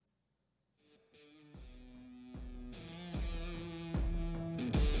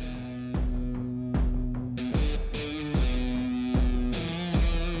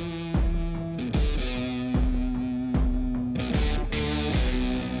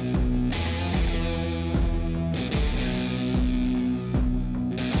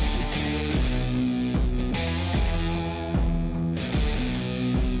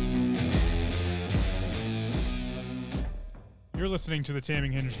listening to the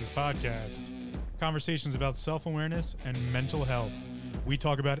Taming Hindrances podcast, conversations about self-awareness and mental health. We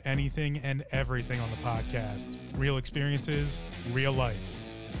talk about anything and everything on the podcast. Real experiences, real life.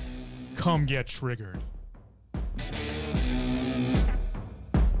 Come get triggered.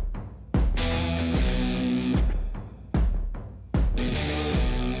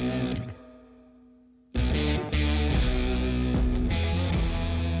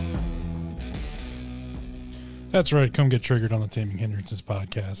 That's right. Come get triggered on the Taming Hindrances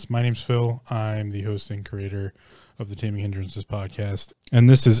podcast. My name's Phil. I'm the host and creator of the Taming Hindrances podcast. And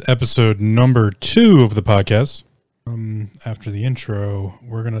this is episode number 2 of the podcast. After the intro,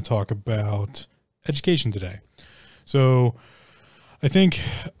 we're going to talk about education today. So I think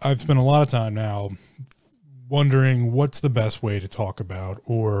I've spent a lot of time now wondering what's the best way to talk about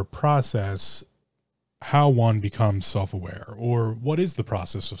or process how one becomes self-aware, or what is the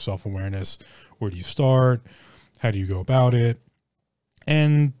process of self-awareness? Where do you start? How do you go about it?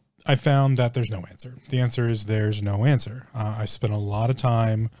 And I found that there's no answer. The answer is there's no answer. I spent a lot of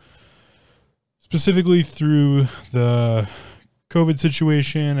time specifically through the COVID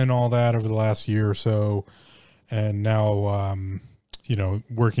situation and all that over the last year or so. And now,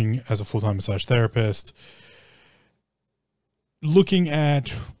 working as a full-time massage therapist, looking at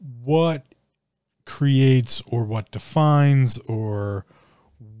what creates or what defines or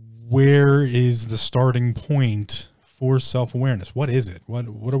where is the starting point for self-awareness? What is it?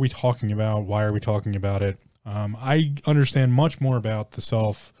 What are we talking about? Why are we talking about it? I understand much more about the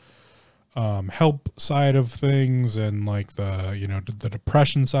self help side of things and like the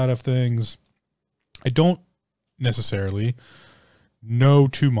depression side of things. I don't necessarily know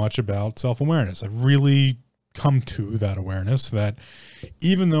too much about self-awareness. I've really come to that awareness that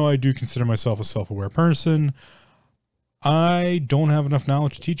even though I do consider myself a self-aware person, I don't have enough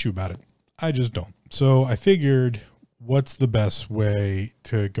knowledge to teach you about it. I just don't. So I figured, what's the best way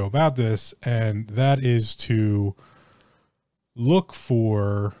to go about this? And that is to look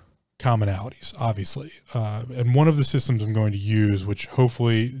for commonalities, obviously. And one of the systems I'm going to use, which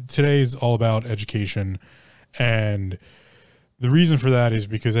hopefully today is all about education. And the reason for that is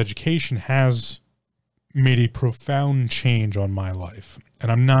because education has made a profound change on my life.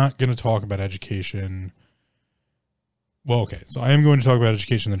 And I'm not going to talk about education. Well, okay, so I am going to talk about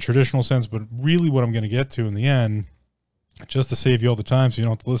education in the traditional sense, but really what I'm going to get to in the end, just to save you all the time so you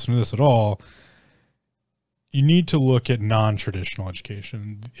don't have to listen to this at all, you need to look at non-traditional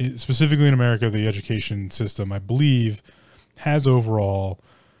education. Specifically in America, the education system, I believe, has overall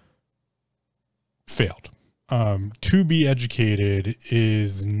failed. To be educated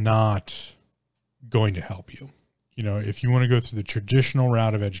is not going to help you. You know, if you want to go through the traditional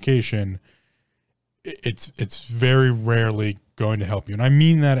route of education, it's very rarely going to help you. And I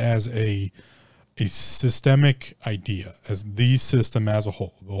mean that as a systemic idea, as the system as a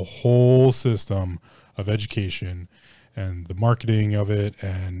whole, the whole system of education and the marketing of it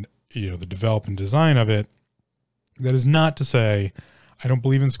and, the development and design of it. That is not to say I don't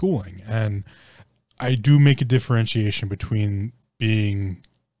believe in schooling. And I do make a differentiation between being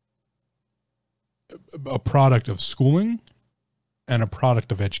a product of schooling and a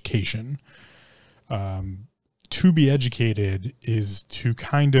product of education. To be educated is to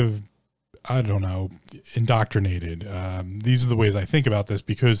kind of, indoctrinated. These are the ways I think about this,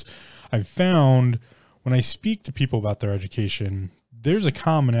 because I've found when I speak to people about their education, there's a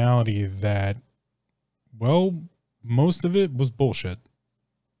commonality that, most of it was bullshit.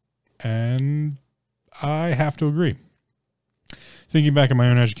 And I have to agree. Thinking back at my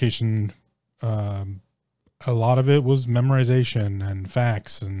own education, a lot of it was memorization and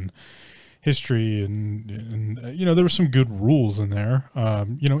facts and history, and there were some good rules in there.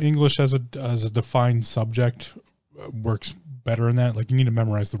 English as a defined subject works better in that. Like, you need to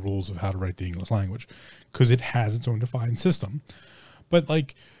memorize the rules of how to write the English language because it has its own defined system. But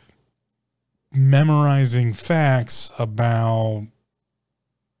like memorizing facts about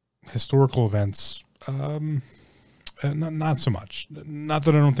historical events, not so much. Not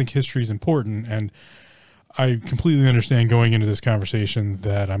that I don't think history is important, and I completely understand going into this conversation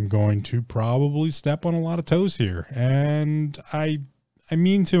that I'm going to probably step on a lot of toes here, and I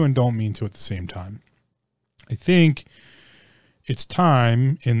mean to and don't mean to at the same time. I think it's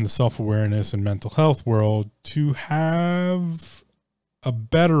time in the self-awareness and mental health world to have a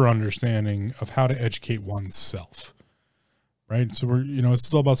better understanding of how to educate oneself, right? So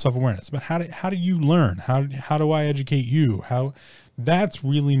it's all about self-awareness, but how do you learn? How do I educate you? That's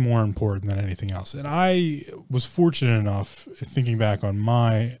really more important than anything else. And I was fortunate enough, thinking back on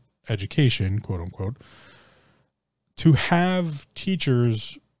my education, quote unquote, to have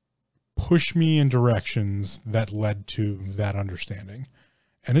teachers push me in directions that led to that understanding.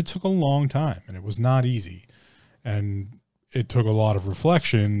 And it took a long time, and it was not easy. And it took a lot of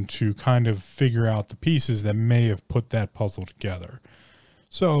reflection to kind of figure out the pieces that may have put that puzzle together.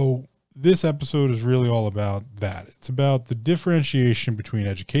 So this episode is really all about that. It's about the differentiation between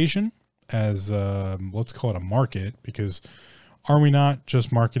education as, let's call it a market, because are we not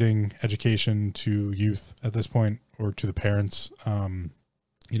just marketing education to youth at this point, or to the parents?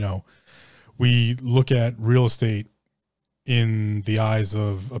 We look at real estate in the eyes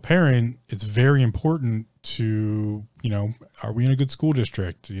of a parent. It's very important to, are we in a good school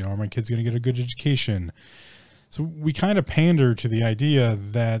district? Are my kids going to get a good education? So we kind of pander to the idea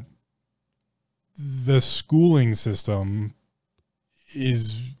that the schooling system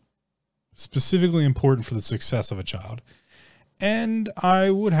is specifically important for the success of a child. And I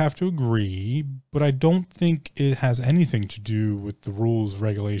would have to agree, but I don't think it has anything to do with the rules,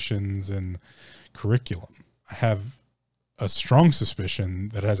 regulations, and curriculum. I have a strong suspicion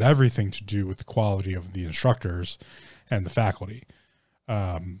that it has everything to do with the quality of the instructors and the faculty,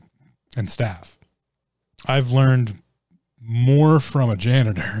 and staff. I've learned more from a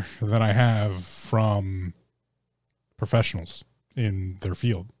janitor than I have from professionals in their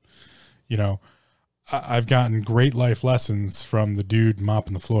field. I've gotten great life lessons from the dude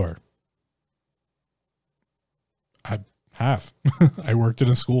mopping the floor. I have. I worked in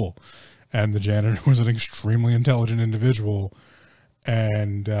a school, and the janitor was an extremely intelligent individual,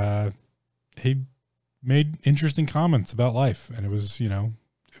 and he made interesting comments about life, and it was, it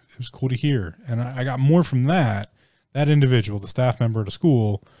was cool to hear. And I got more from that individual, the staff member at a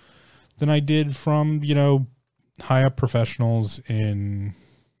school, than I did from, high up professionals in,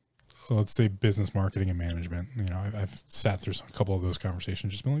 let's say, business marketing and management. I've sat through a couple of those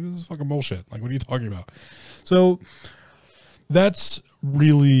conversations, just been like, this is fucking bullshit. Like, what are you talking about? So that's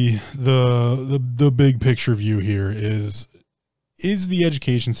really the big picture view here is the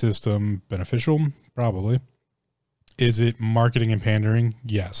education system beneficial? Probably. Is it marketing and pandering?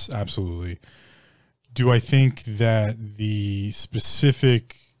 Yes, absolutely. Do I think that the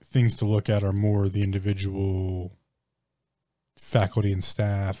specific things to look at are more the individual faculty and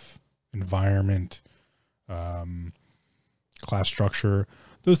staff, environment, class structure,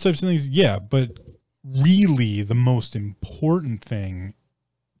 those types of things? Yeah, but really the most important thing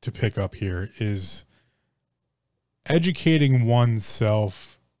to pick up here is educating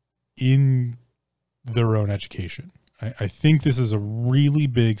oneself in their own education. I think this is a really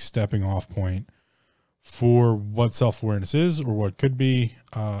big stepping off point for what self-awareness is, or what could be,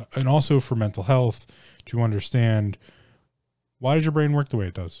 and also for mental health, to understand, why does your brain work the way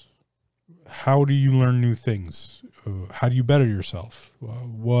it does? How do you learn new things? How do you better yourself?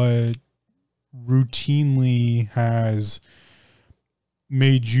 What routinely has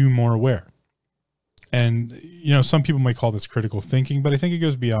made you more aware? And, some people might call this critical thinking, but I think it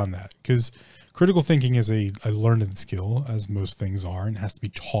goes beyond that, because critical thinking is a learned skill, as most things are, and has to be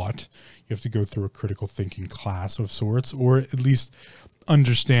taught. You have to go through a critical thinking class of sorts, or at least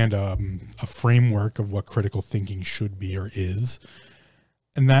understand a framework of what critical thinking should be or is.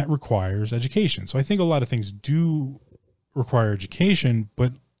 And that requires education. So I think a lot of things do require education,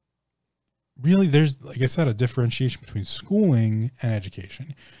 but really there's, like I said, a differentiation between schooling and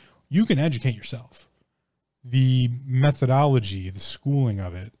education. You can educate yourself. The methodology, the schooling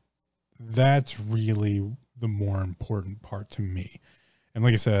of it, that's really the more important part to me. And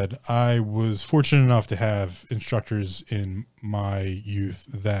like I said, I was fortunate enough to have instructors in my youth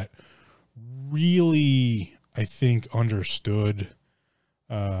that really, I think, understood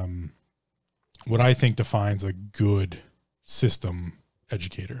what I think defines a good system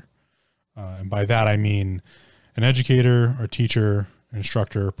educator. And by that, I mean an educator or teacher,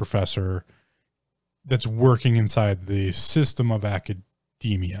 instructor, professor that's working inside the system of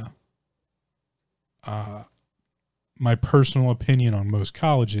academia. My personal opinion on most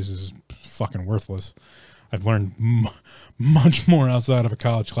colleges is fucking worthless. I've learned much more outside of a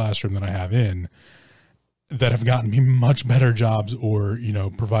college classroom than I have in, that have gotten me much better jobs, or,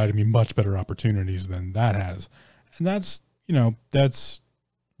 provided me much better opportunities than that has. And that's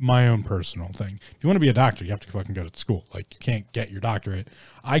my own personal thing. If you want to be a doctor, you have to fucking go to school. Like, you can't get your doctorate.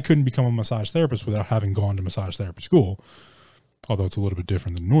 I couldn't become a massage therapist without having gone to massage therapy school, although it's a little bit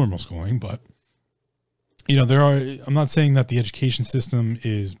different than normal schooling. But, I'm not saying that the education system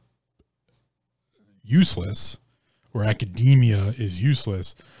is useless or academia is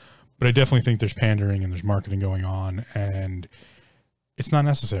useless, but I definitely think there's pandering and there's marketing going on, and it's not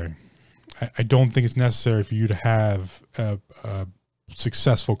necessary. I don't think it's necessary for you to have a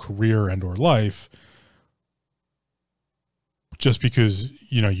successful career and or life just because,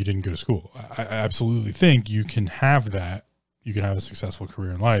 you didn't go to school. I absolutely think you can have that. You can have a successful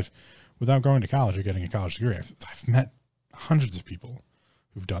career in life without going to college or getting a college degree. I've met hundreds of people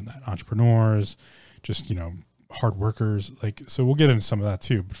who've done that. Entrepreneurs, just, hard workers. So we'll get into some of that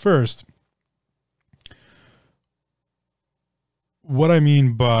too. But first, what I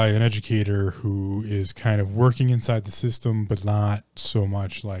mean by an educator who is kind of working inside the system, but not so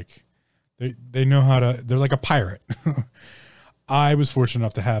much like they know how to, they're like a pirate. I was fortunate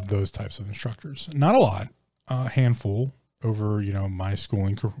enough to have those types of instructors. Not a lot, a handful over, my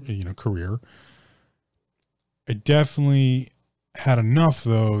schooling, career. I definitely had enough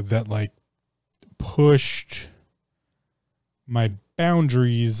though that pushed my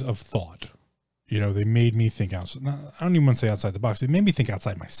boundaries of thought. They made me think outside. I don't even want to say outside the box. They made me think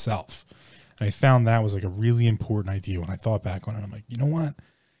outside myself. And I found that was a really important idea when I thought back on it. I'm like, you know what?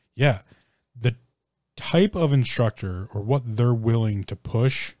 Yeah. The type of instructor or what they're willing to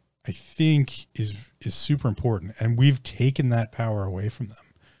push, I think is super important. And we've taken that power away from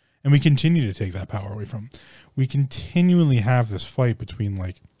them. And we continue to take that power away from them. We continually have this fight between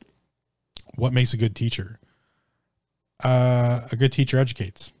what makes a good teacher? A good teacher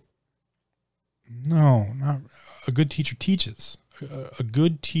educates. No, not a good teacher teaches. A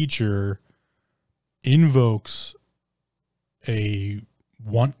good teacher invokes a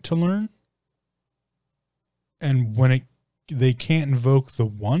want to learn. And when they can't invoke the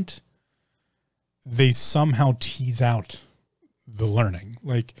want, they somehow tease out the learning.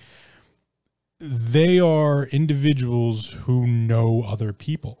 They are individuals who know other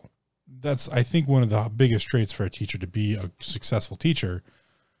people. That's, I think, one of the biggest traits for a teacher to be a successful teacher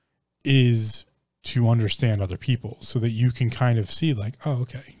is to understand other people so that you can kind of see oh,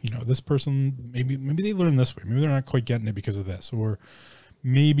 okay, this person, maybe they learn this way. Maybe they're not quite getting it because of this. Or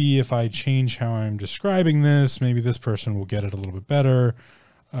maybe if I change how I'm describing this, maybe this person will get it a little bit better.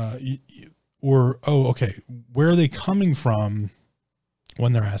 Or, oh, okay, where are they coming from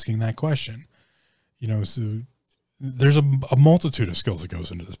when they're asking that question? So there's a multitude of skills that goes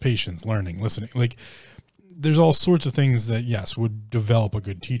into this: patience, learning, listening. There's all sorts of things that, yes, would develop a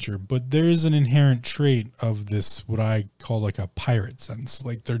good teacher, but there is an inherent trait of this, what I call a pirate sense.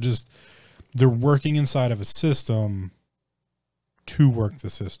 They're working inside of a system to work the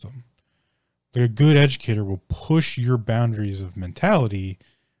system. A good educator will push your boundaries of mentality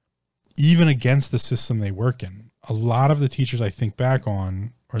even against the system they work in. A lot of the teachers I think back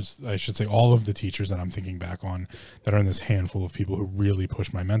on, or I should say all of the teachers that I'm thinking back on that are in this handful of people who really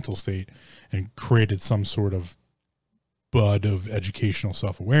pushed my mental state and created some sort of bud of educational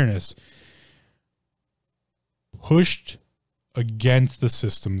self-awareness, pushed against the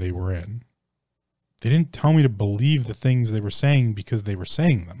system they were in. They didn't tell me to believe the things they were saying because they were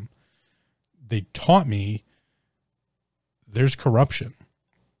saying them. They taught me there's corruption.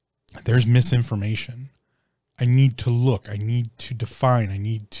 There's misinformation. I need to look. I need to define. I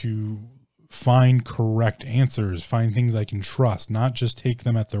need to find correct answers, find things I can trust, not just take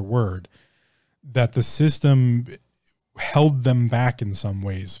them at their word. That the system held them back in some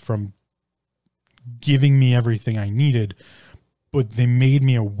ways from giving me everything I needed, but they made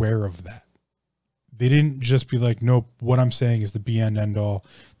me aware of that. They didn't just be like, nope, what I'm saying is the be end end all.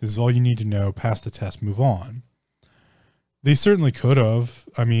 This is all you need to know. Pass the test, move on. They certainly could have.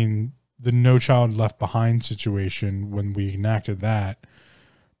 I mean, the No Child Left Behind situation, when we enacted that,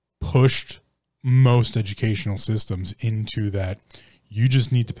 pushed most educational systems into that. You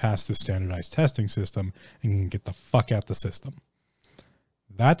just need to pass the standardized testing system and you can get the fuck out the system.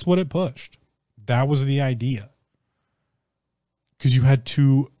 That's what it pushed. That was the idea. Because you had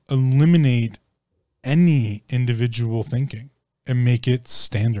to eliminate any individual thinking and make it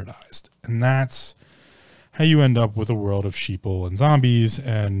standardized. And that's how you end up with a world of sheeple and zombies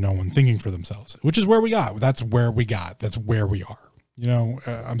and no one thinking for themselves, which is where we got. That's where we got. That's where we are.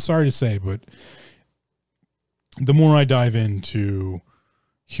 I'm sorry to say, but the more I dive into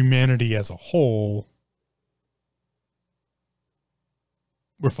humanity as a whole,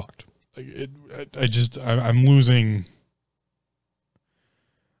 we're fucked. I'm losing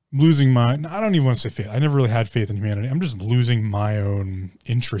my, I don't even want to say faith. I never really had faith in humanity. I'm just losing my own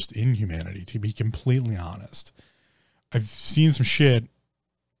interest in humanity, to be completely honest. I've seen some shit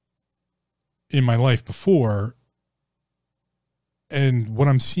in my life before, and what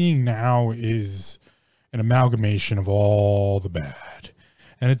I'm seeing now is an amalgamation of all the bad.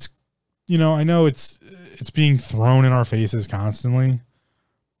 And it's, I know it's being thrown in our faces constantly,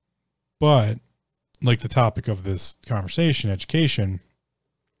 but like the topic of this conversation, education,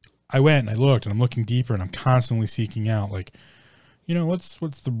 I went and I looked and I'm looking deeper and I'm constantly seeking out what's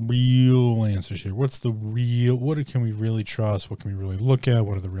the real answers here? What can we really trust? What can we really look at?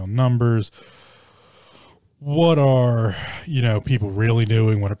 What are the real numbers? What are, people really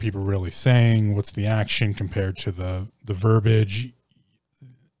doing? What are people really saying? What's the action compared to the verbiage?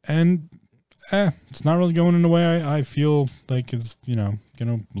 And it's not really going in the way I feel like is, going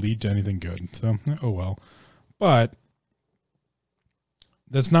to lead to anything good. So, oh well. But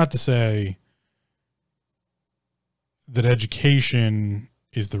that's not to say that education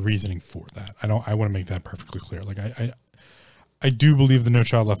is the reasoning for that. I want to make that perfectly clear. Like I do believe the No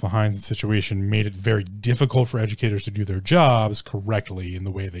Child Left Behind situation made it very difficult for educators to do their jobs correctly in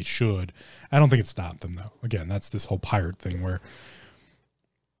the way they should. I don't think it stopped them, though. Again, that's this whole pirate thing where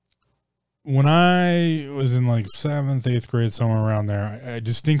when I was in like 7th, 8th grade, somewhere around there, I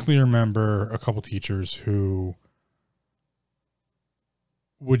distinctly remember a couple teachers who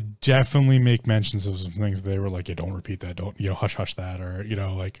would definitely make mentions of some things. They were like, yeah, don't repeat that. Don't, hush, hush that. Or,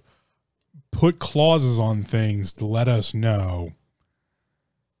 like put clauses on things to let us know.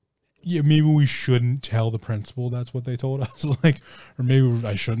 Yeah, maybe we shouldn't tell the principal that's what they told us. Like, or maybe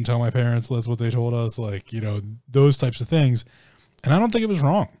I shouldn't tell my parents that's what they told us. Like, those types of things. And I don't think it was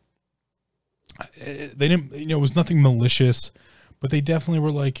wrong. They didn't, it was nothing malicious, but they definitely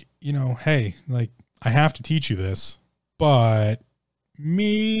were like, hey, like I have to teach you this, but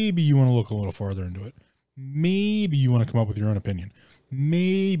maybe you want to look a little farther into it. Maybe you want to come up with your own opinion.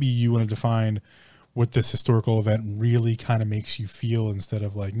 Maybe you want to define what this historical event really kind of makes you feel instead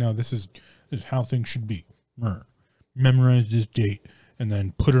of like, no, this is how things should be. Memorize this date and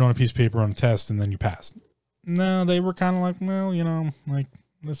then put it on a piece of paper on a test and then you pass. No, they were kind of like, well, like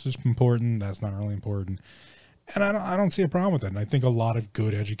this is important. That's not really important. And I don't see a problem with that. And I think a lot of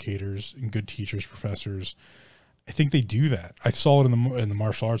good educators and good teachers, professors, I think they do that. I saw it in the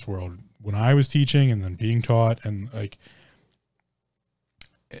martial arts world when I was teaching and then being taught, and like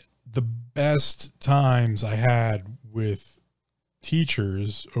the best times I had with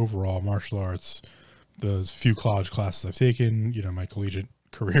teachers overall, martial arts, those few college classes I've taken, my collegiate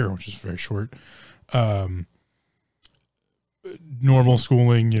career, which is very short, normal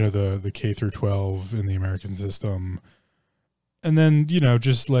schooling, the K through 12 in the American system. And then,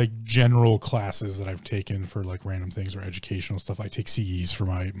 just like general classes that I've taken for like random things or educational stuff. I take CEs for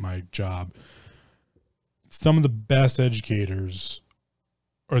my job. Some of the best educators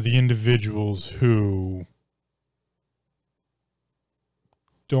are the individuals who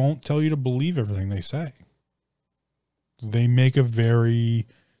don't tell you to believe everything they say. They make a very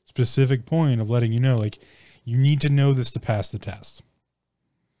specific point of letting you know, like, you need to know this to pass the test.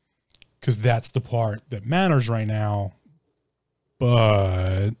 Because that's the part that matters right now.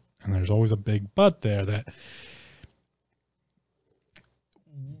 But, and there's always a big but there, that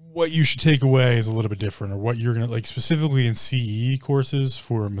what you should take away is a little bit different, or what you're going to, like specifically in CE courses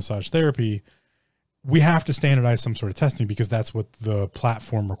for massage therapy, we have to standardize some sort of testing because that's what the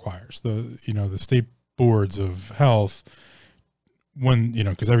platform requires. The state boards of health, when,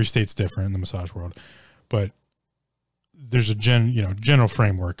 because every state's different in the massage world, but there's a general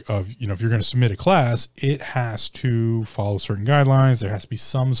framework of, if you're going to submit a class, it has to follow certain guidelines. There has to be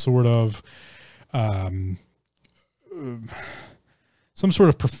some sort of,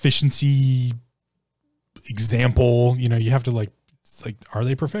 proficiency example. You have to like, are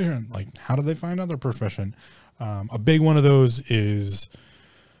they proficient? Like, how do they find out they're proficient? A big one of those is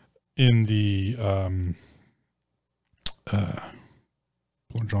in the,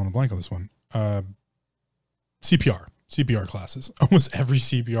 drawing a blank on this one, CPR classes. Almost every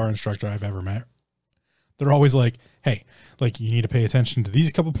CPR instructor I've ever met, they're always like, hey, like you need to pay attention to these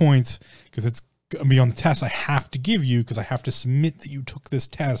couple points because it's going to be on the test I have to give you because I have to submit that you took this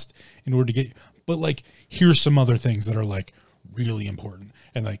test in order to get, but like, here's some other things that are like really important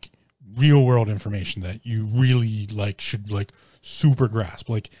and like real world information that you really like should like super grasp.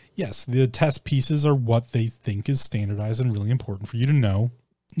 Like, yes, the test pieces are what they think is standardized and really important for you to know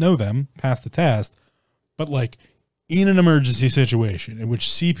them, pass the test, but like, in an emergency situation in which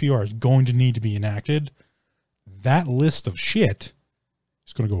CPR is going to need to be enacted, that list of shit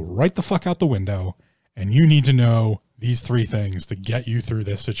is going to go right the fuck out the window. And you need to know these 3 things to get you through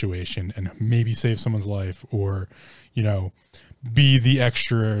this situation and maybe save someone's life or, be the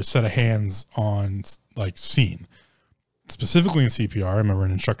extra set of hands on like scene. Specifically in CPR, I remember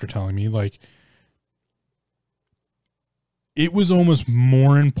an instructor telling me like, it was almost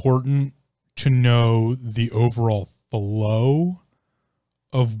more important to know the overall flow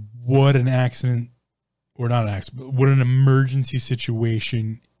of what an accident, or not an accident, but what an emergency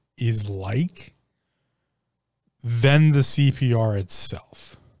situation is like than the CPR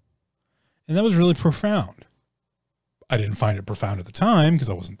itself. And that was really profound. I didn't find it profound at the time because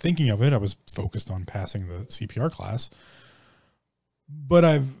I wasn't thinking of it. I was focused on passing the CPR class. But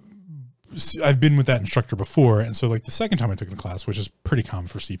I've been with that instructor before. And so like the second time I took the class, which is pretty common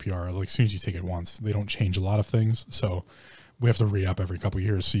for CPR, like as soon as you take it once, they don't change a lot of things. So we have to re-up every couple of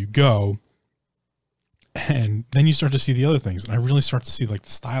years. So you go and then you start to see the other things. And I really start to see like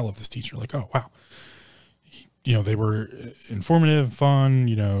the style of this teacher. Like, oh, wow. You know, they were informative, fun,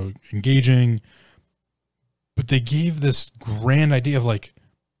 you know, engaging, but they gave this grand idea of like,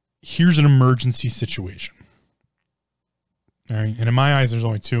 here's an emergency situation. All right. And in my eyes, there's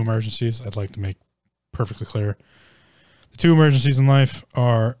only two emergencies. I'd like to make perfectly clear. The two emergencies in life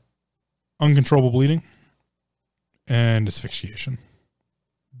are uncontrollable bleeding and asphyxiation.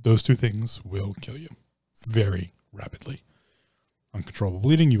 Those two things will kill you very rapidly. Uncontrollable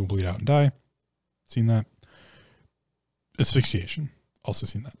bleeding, you will bleed out and die. Seen that. Asphyxiation, also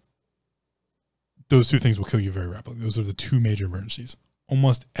seen that. Those two things will kill you very rapidly. Those are the two major emergencies.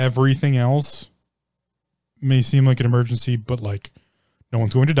 Almost everything else may seem like an emergency, but like no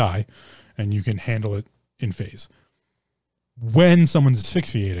one's going to die and you can handle it in phase. When someone's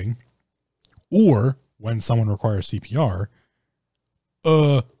asphyxiating or when someone requires CPR,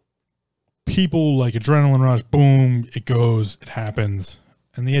 people like adrenaline rush, boom, it goes, it happens.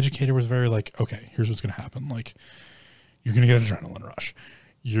 And the educator was very like, okay, here's what's going to happen. Like, you're going to get adrenaline rush.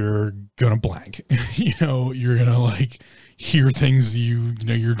 You're going to blank. You know, you're going to like hear things you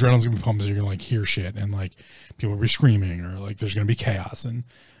know, your adrenaline's going to be pumped. So you're going to like hear shit and like people will be screaming or like there's going to be chaos. And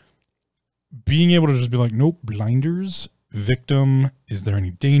being able to just be like, nope, blinders, victim. Is there any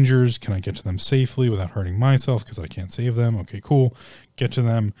dangers? Can I get to them safely without hurting myself? Because I can't save them. Okay, cool. Get to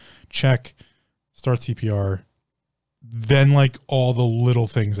them. Check. Start CPR. Then like all the little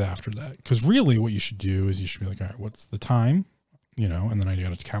things after that. Because really what you should do is you should be like, all right, what's the time? You know, and then I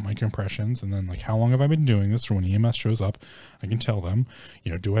got to count my compressions. And then like, how long have I been doing this? Or when EMS shows up, I can tell them,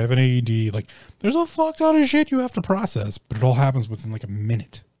 you know, do I have an AED? Like there's a fuck ton of shit you have to process, but it all happens within like a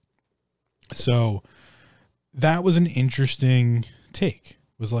minute. So that was an interesting take.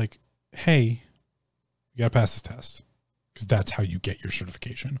 It was like, hey, you got to pass this test because that's how you get your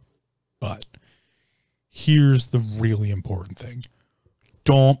certification. But here's the really important thing.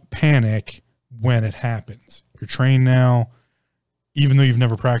 Don't panic when it happens. You're trained now, even though you've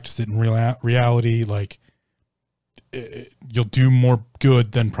never practiced it in reality, like you'll do more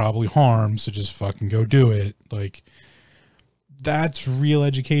good than probably harm. So just fucking go do it. Like that's real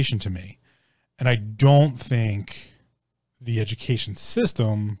education to me. And I don't think the education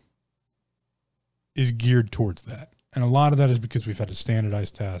system is geared towards that. And a lot of that is because we've had to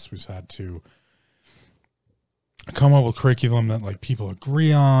standardize tests. We've had to come up with curriculum that like people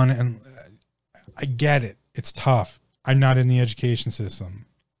agree on. And I get it. It's tough. I'm not in the education system,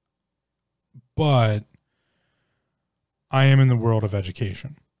 but I am in the world of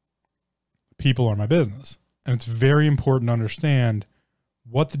education. People are my business. And it's very important to understand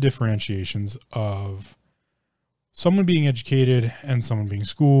what the differentiations of someone being educated and someone being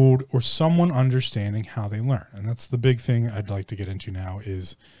schooled or someone understanding how they learn. And that's the big thing I'd like to get into now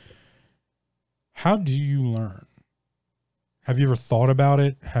is how do you learn? Have you ever thought about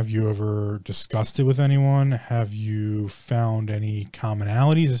it? Have you ever discussed it with anyone? Have you found any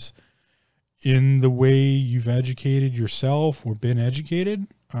commonalities in the way you've educated yourself or been educated?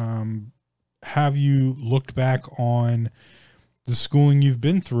 Have you looked back on the schooling you've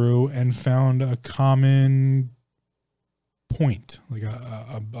been through and found a common point, like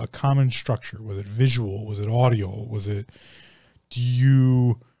a common structure? Was it visual? Was it audio? Do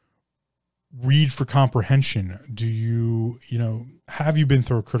you read for comprehension? Do you have you been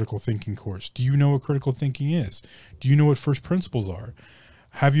through a critical thinking course? Do you know what critical thinking is? Do you know what first principles are?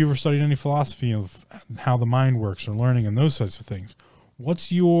 Have you ever studied any philosophy of how the mind works or learning and those sorts of things?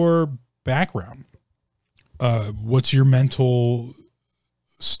 What's your background? What's your mental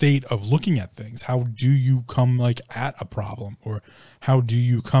state of looking at things? How do you come like at a problem, or how do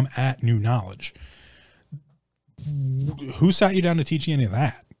you come at new knowledge? Who sat you down to teach you any of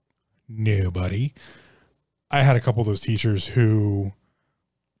that? Nobody. I had a couple of those teachers who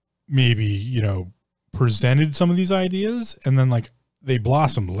maybe, presented some of these ideas and then like they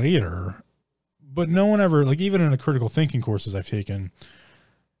blossomed later, but no one ever, like even in the critical thinking courses I've taken,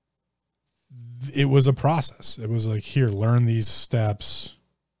 it was a process. It was like, here, learn these steps,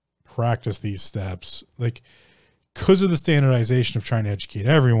 practice these steps. Like, because of the standardization of trying to educate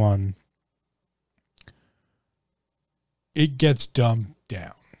everyone, it gets dumbed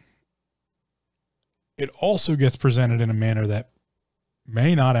down. It also gets presented in a manner that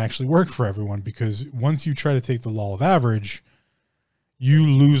may not actually work for everyone, because once you try to take the law of average, you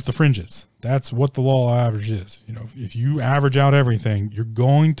lose the fringes. That's what the law of average is. You know, if you average out everything, you're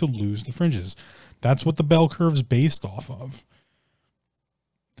going to lose the fringes. That's what the bell curve is based off of.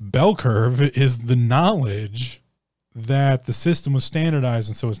 The bell curve is the knowledge that the system was standardized,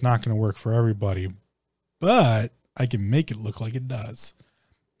 and so it's not going to work for everybody, but I can make it look like it does.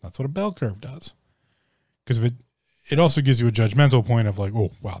 That's what a bell curve does. Because if it also gives you a judgmental point of like,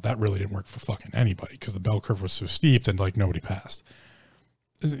 oh, wow, that really didn't work for fucking anybody because the bell curve was so steep that like nobody passed.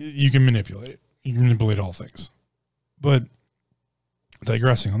 You can manipulate it. You can manipulate all things. But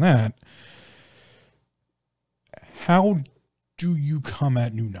digressing on that, how do you come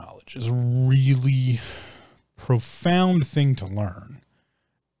at new knowledge is a really profound thing to learn.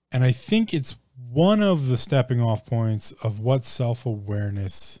 And I think it's one of the stepping off points of what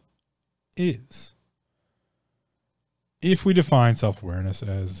self-awareness is. If we define self-awareness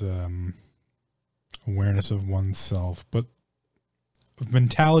as awareness of oneself, but of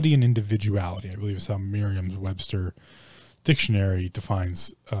mentality and individuality, I believe is how Merriam-Webster dictionary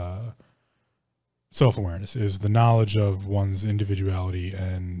defines self-awareness, is the knowledge of one's individuality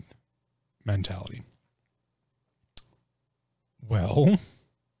and mentality. Well,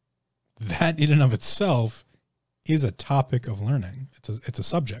 that in and of itself is a topic of learning. It's a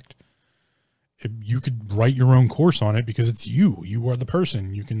subject. You could write your own course on it because it's you. You are the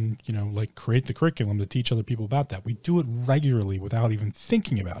person. You can, like create the curriculum to teach other people about that. We do it regularly without even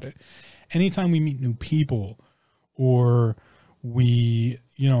thinking about it. Anytime we meet new people or we,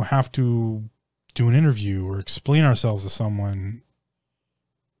 have to do an interview or explain ourselves to someone,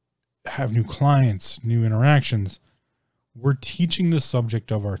 have new clients, new interactions, we're teaching the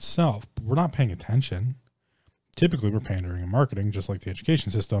subject of ourselves, but we're not paying attention. Typically, we're pandering and marketing, just like the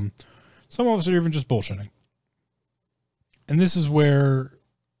education system. Some of us are even just bullshitting. And this is where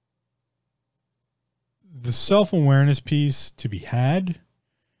the self-awareness piece to be had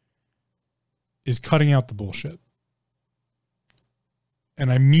is cutting out the bullshit.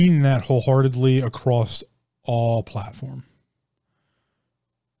 And I mean that wholeheartedly across all platform.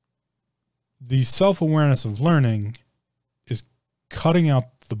 The self-awareness of learning is cutting out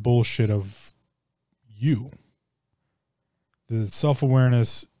the bullshit of you. The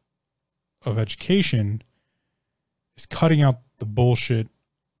self-awareness of education is cutting out the bullshit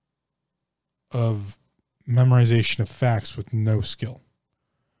of memorization of facts with no skill.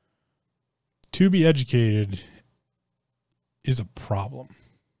 To be educated is a problem.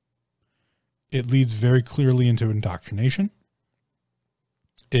 It leads very clearly into indoctrination.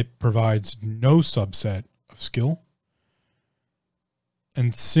 It provides no subset of skill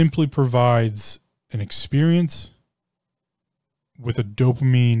and simply provides an experience with a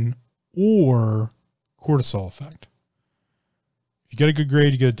dopamine or cortisol effect. If you get a good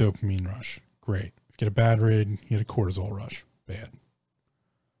grade, you get a dopamine rush. Great. If you get a bad grade, you get a cortisol rush. Bad.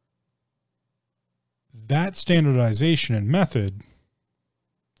 That standardization and method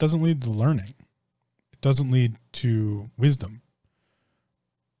doesn't lead to learning. It doesn't lead to wisdom.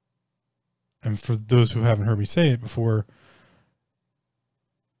 And for those who haven't heard me say it before,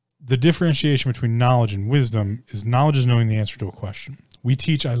 the differentiation between knowledge and wisdom is knowledge is knowing the answer to a question. We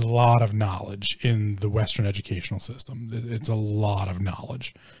teach a lot of knowledge in the Western educational system. It's a lot of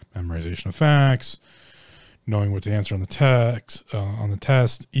knowledge. Memorization of facts, knowing what to answer on the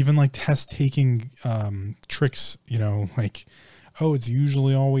test, even like test taking tricks, like, oh, it's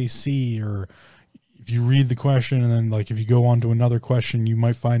usually always C, or if you read the question and then like if you go on to another question, you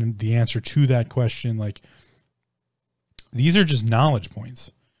might find the answer to that question. Like, these are just knowledge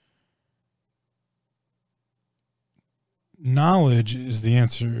points. Knowledge is the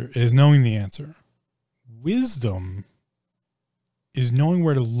answer, is knowing the answer. Wisdom is knowing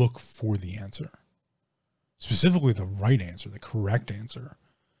where to look for the answer. Specifically the right answer, the correct answer.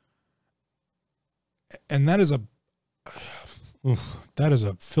 And that is a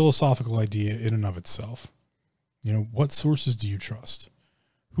philosophical idea in and of itself. What sources do you trust?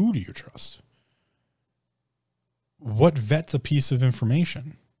 Who do you trust? What vets a piece of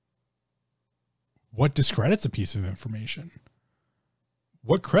information? What discredits a piece of information?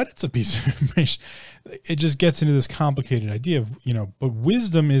 What credits a piece of information? It just gets into this complicated idea of, but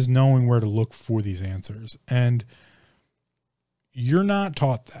wisdom is knowing where to look for these answers. And you're not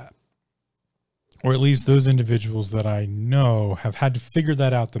taught that. Or at least those individuals that I know have had to figure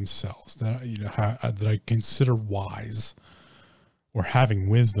that out themselves, that I consider wise or having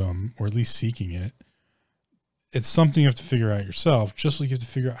wisdom, or at least seeking it. It's something you have to figure out yourself, just like you have to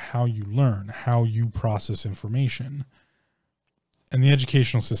figure out how you learn, how you process information. And the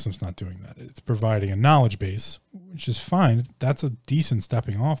educational system's not doing that. It's providing a knowledge base, which is fine. That's a decent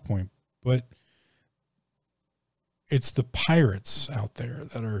stepping off point. But it's the pirates out there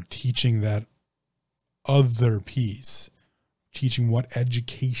that are teaching that other piece, teaching what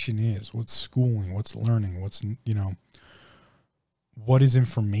education is, what's schooling, what's learning, what's, you know, what is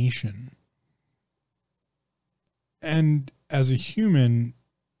information. And as a human,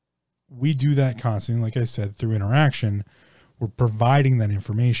 we do that constantly. Like I said, through interaction, we're providing that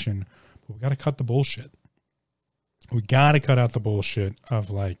information, but we got to cut the bullshit. We got to cut out the bullshit of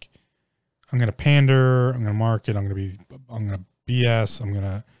like, I'm going to pander, I'm going to market, I'm going to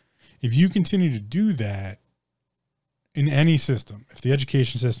BS, if you continue to do that in any system, if the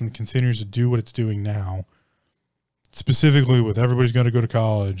education system continues to do what it's doing now, specifically with everybody's got to go to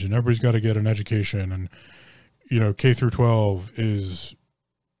college and everybody's got to get an education, and, you know, K through 12 is,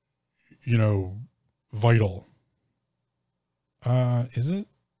 you know, vital. Is it?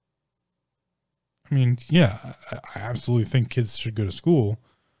 I mean, yeah, I absolutely think kids should go to school,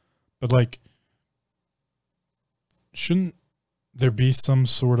 but like, shouldn't there be some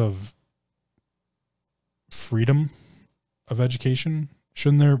sort of freedom of education?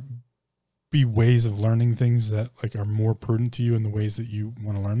 Shouldn't there be ways of learning things that like are more prudent to you in the ways that you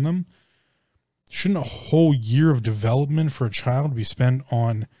want to learn them? Shouldn't a whole year of development for a child be spent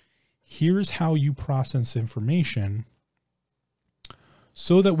on here's how you process information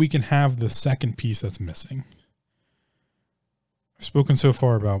so that we can have the second piece that's missing? I've spoken so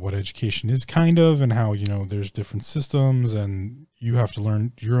far about what education is kind of, and how, you know, there's different systems and you have to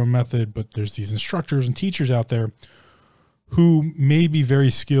learn your own method, but there's these instructors and teachers out there who may be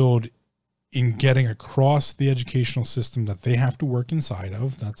very skilled in getting across the educational system that they have to work inside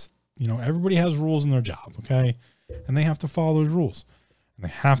of. That's, you know, everybody has rules in their job. Okay. And they have to follow those rules, and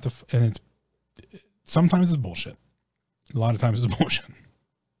they have to, and it's, sometimes it's bullshit. A lot of times it's bullshit.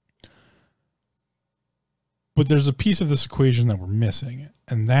 But there's a piece of this equation that we're missing,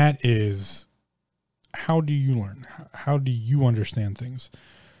 and that is, how do you learn? How do you understand things?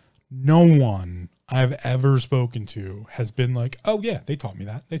 No one I've ever spoken to has been like, oh yeah, they taught me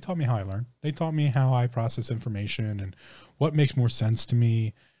that. They taught me how I learn. They taught me how I process information and what makes more sense to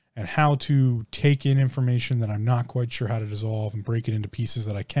me, and how to take in information that I'm not quite sure how to dissolve and break it into pieces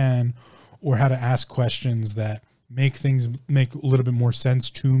that I can, or how to ask questions that make things make a little bit more sense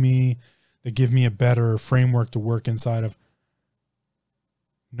to me, that give me a better framework to work inside of.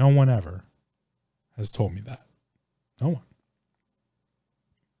 No one ever has told me that. No one.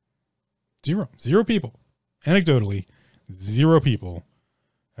 Zero people. Anecdotally, 0 people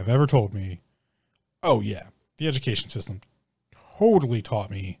have ever told me, oh yeah, the education system totally taught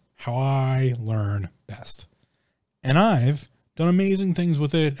me how I learn best. And I've done amazing things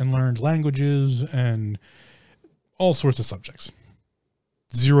with it and learned languages and all sorts of subjects.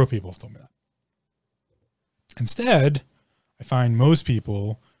 0 people have told me that. Instead, I find most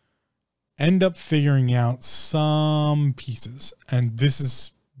people end up figuring out some pieces. And this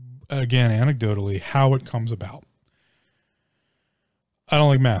is, again, anecdotally, how it comes about. I don't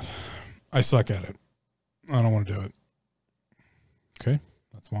like math. I suck at it. I don't want to do it. Okay,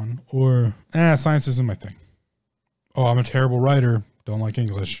 that's one. Or, science isn't my thing. Oh, I'm a terrible writer. Don't like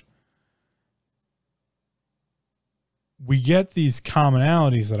English. We get these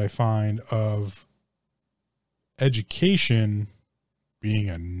commonalities that I find of education being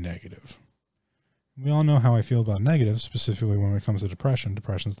a negative. We all know how I feel about negatives, specifically when it comes to depression.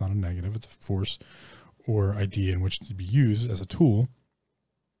 Depression is not a negative. It's a force or idea in which to be used as a tool.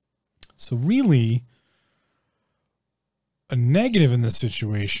 So really, a negative in this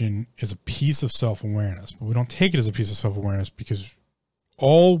situation is a piece of self-awareness, but we don't take it as a piece of self-awareness because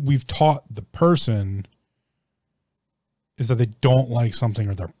all we've taught the person is that they don't like something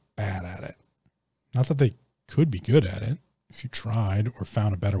or they're bad at it. Not that they could be good at it. If you tried or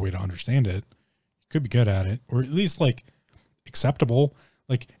found a better way to understand it, you could be good at it, or at least like acceptable,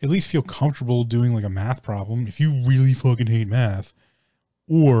 like at least feel comfortable doing like a math problem. If you really fucking hate math,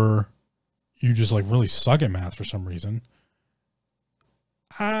 or you just like really suck at math for some reason,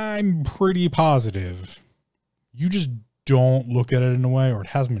 I'm pretty positive you just don't look at it in a way, or it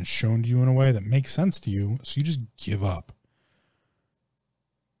hasn't been shown to you in a way that makes sense to you. So you just give up.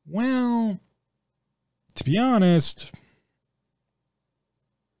 Well, to be honest,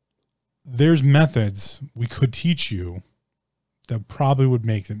 there's methods we could teach you that probably would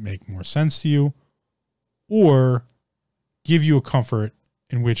make it make more sense to you, or give you a comfort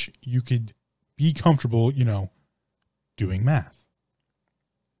in which you could be comfortable, you know, doing math.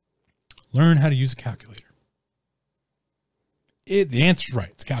 Learn how to use a calculator. The answer's right.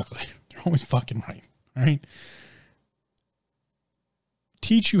 It's a calculator. They're always fucking right. All right.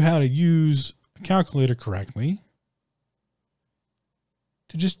 Teach you how to use a calculator correctly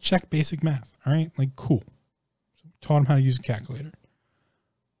to just check basic math. All right. Like, cool. So taught them how to use a calculator.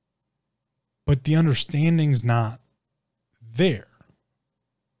 But the understanding's not there.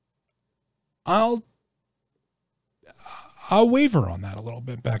 I'll waver on that a little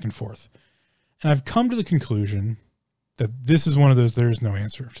bit back and forth. And I've come to the conclusion that this is one of those, there is no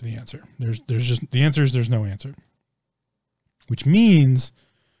answer to the answer. There's just, the answer is there's no answer. Which means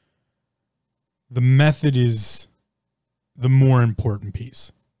the method is the more important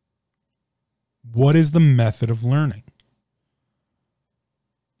piece. What is the method of learning?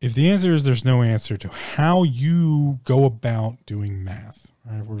 If the answer is there's no answer to how you go about doing math,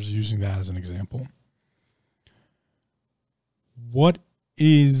 right? We're just using that as an example. What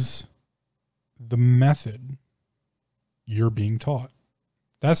is the method you're being taught?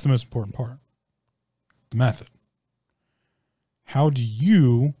 That's the most important part. The method. How do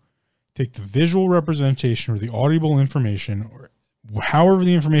you take the visual representation or the audible information, or however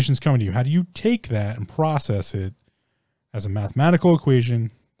the information is coming to you, how do you take that and process it as a mathematical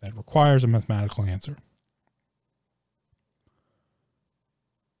equation that requires a mathematical answer?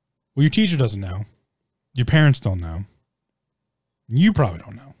 Well, your teacher doesn't know. Your parents don't know. You probably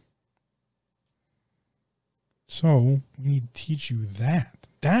don't know. So we need to teach you that.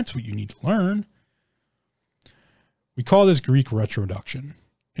 That's what you need to learn. We call this Greek retroduction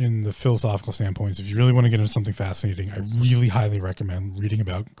in the philosophical standpoints. If you really want to get into something fascinating, I really highly recommend reading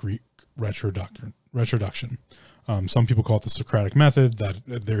about Greek retroduction. Some people call it the Socratic method.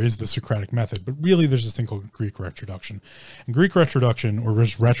 That there is the Socratic method, but really there's this thing called Greek retroduction. And Greek retroduction, or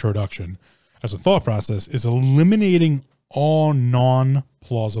just retroduction as a thought process, is eliminating all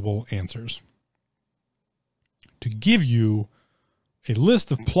non-plausible answers to give you a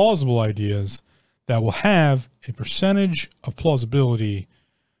list of plausible ideas that will have a percentage of plausibility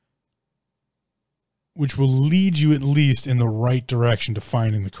which will lead you at least in the right direction to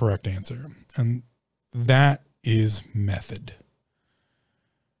finding the correct answer. And that is method.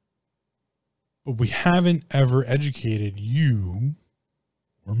 But we haven't ever educated you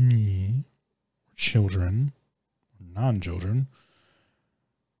or me or children or non-children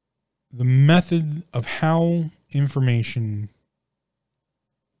the method of how information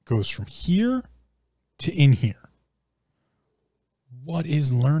goes from here to in here. What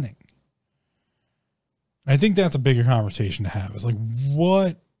is learning? I think that's a bigger conversation to have. It's like,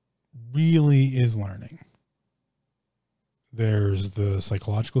 what really is learning? There's the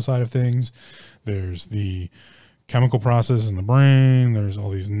psychological side of things. There's the chemical process in the brain. There's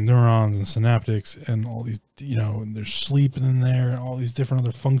all these neurons and synaptics and all these, and there's sleep in there and all these different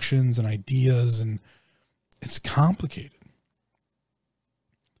other functions and ideas. And it's complicated.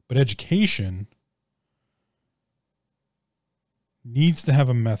 But education needs to have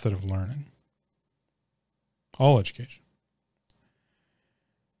a method of learning. All education.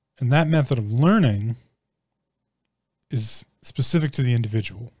 And that method of learning is specific to the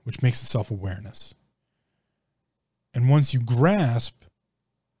individual, which makes it self-awareness. And once you grasp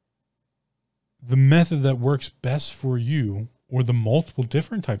the method that works best for you, or the multiple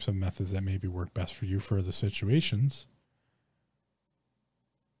different types of methods that maybe work best for you for the situations,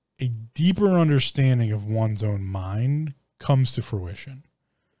 a deeper understanding of one's own mind comes to fruition.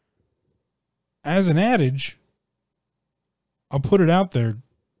 As an adage, I'll put it out there in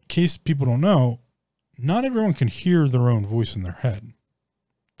case people don't know, not everyone can hear their own voice in their head.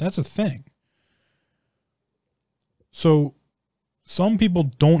 That's a thing. So some people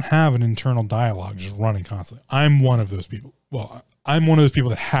don't have an internal dialogue just running constantly. I'm one of those people. Well, I'm one of those people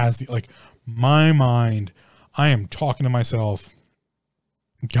that has my mind, I am talking to myself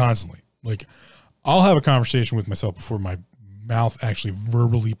constantly. Like, I'll have a conversation with myself before my mouth actually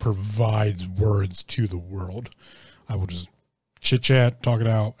verbally provides words to the world. I will just chit chat, talk it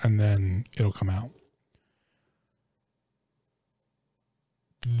out, and then it'll come out.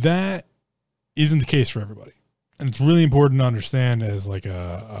 That isn't the case for everybody. And it's really important to understand as like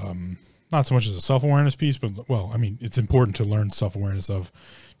a, not so much as a self-awareness piece, but it's important to learn self-awareness of,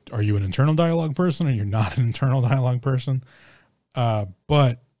 are you an internal dialogue person or you're not an internal dialogue person?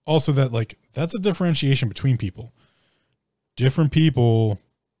 But also that that's a differentiation between people. Different people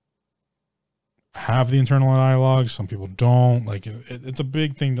have the internal dialogue. Some people don't. It's a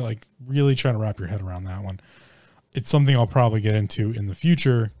big thing to really try to wrap your head around that one. It's something I'll probably get into in the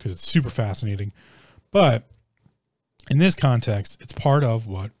future because it's super fascinating. But in this context, it's part of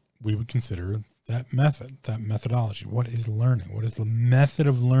what we would consider that method, that methodology. What is learning? What is the method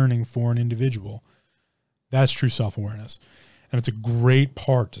of learning for an individual? That's true self-awareness. And it's a great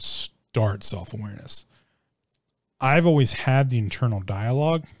part to start self-awareness. I've always had the internal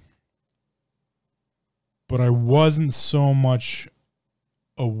dialogue, but I wasn't so much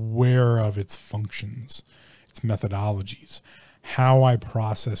aware of its functions. its methodologies, how I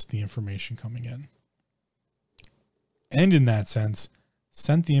process the information coming in. And in that sense,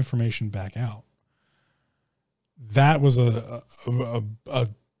 sent the information back out. That was a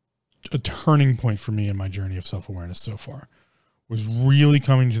turning point for me in my journey of self-awareness so far, was really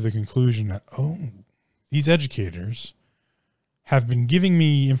coming to the conclusion that, oh, these educators have been giving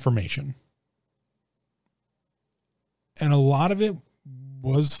me information. And a lot of it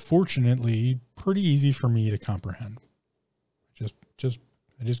was fortunately pretty easy for me to comprehend.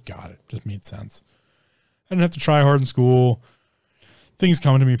 I just got it. Just made sense. I didn't have to try hard in school. Things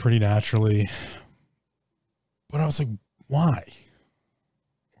come to me pretty naturally. But I was like, why?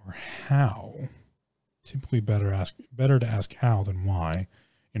 Or how? Typically better to ask how than why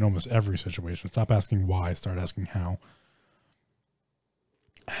in almost every situation. Stop asking why, start asking how.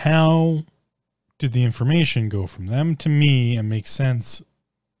 How did the information go from them to me and make sense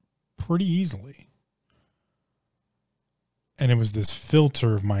pretty easily? And it was this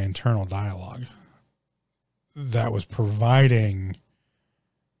filter of my internal dialogue that was providing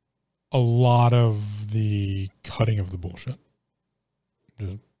a lot of the cutting of the bullshit.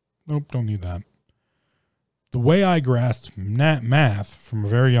 Just, nope, don't need that. The way I grasped math from a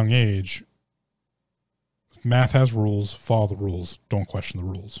very young age, math has rules, follow the rules, don't question the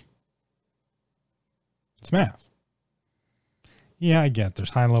rules. It's math. Yeah, I get there's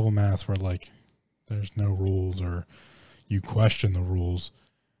high level maths where like there's no rules or you question the rules.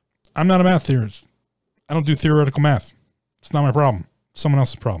 I'm not a math theorist. I don't do theoretical math. It's not my problem. It's someone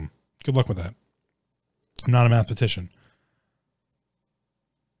else's problem. Good luck with that. I'm not a mathematician.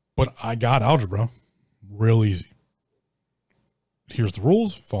 But I got algebra real easy. Here's the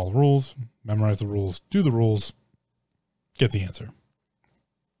rules, follow the rules, memorize the rules, do the rules, get the answer.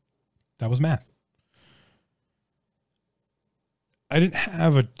 That was math. I didn't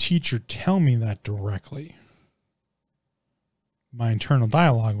have a teacher tell me that directly. My internal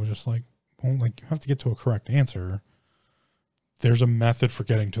dialogue was just like, well, like you have to get to a correct answer. There's a method for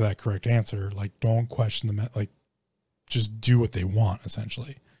getting to that correct answer. Like, don't question the method. Like, just do what they want,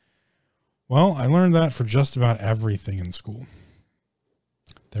 essentially. Well, I learned that for just about everything in school.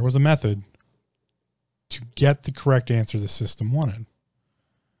 There was a method to get the correct answer the system wanted.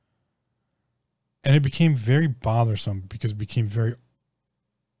 And it became very bothersome because it became very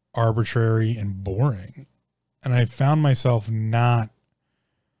arbitrary and boring. And I found myself I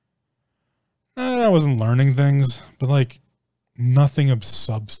wasn't learning things, but like nothing of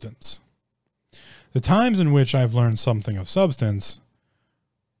substance. The times in which I've learned something of substance,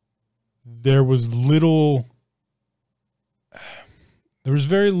 there was very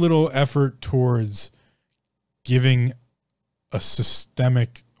little effort towards giving a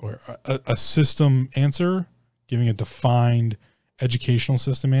systemic or a system answer, giving a defined educational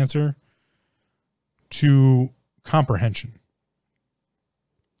system answer to comprehension.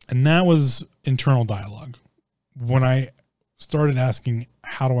 And that was internal dialogue. When I started asking,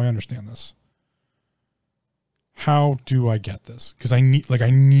 how do I understand this? How do I get this? Because I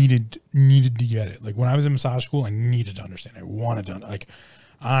needed to get it. Like when I was in massage school, I needed to understand.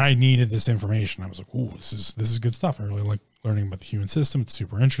 I needed this information. I was like, ooh, this is good stuff. I really like learning about the human system. It's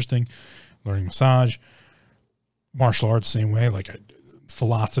super interesting. Learning massage, martial arts, same way,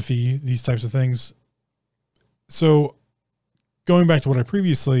 philosophy, these types of things. So going back to what I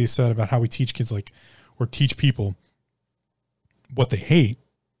previously said about how we teach kids or teach people what they hate,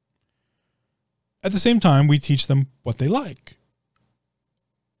 at the same time, we teach them what they like.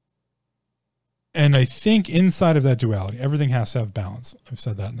 And I think inside of that duality, everything has to have balance. I've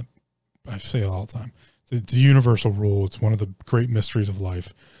said that I say it all the time. It's a universal rule. It's one of the great mysteries of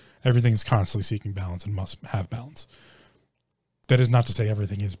life. Everything is constantly seeking balance and must have balance. That is not to say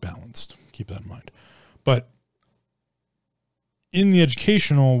everything is balanced. Keep that in mind. But in the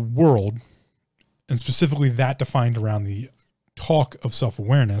educational world, and specifically that defined around the talk of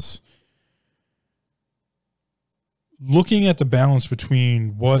self-awareness, looking at the balance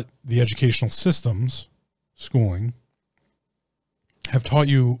between what the educational systems, schooling, have taught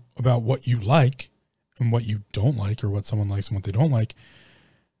you about what you like and what you don't like, or what someone likes and what they don't like,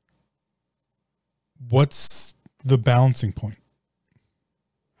 what's the balancing point?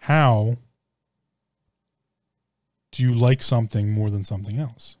 How do you like something more than something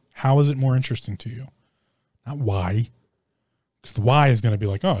else? How is it more interesting to you? Not why. Because the why is going to be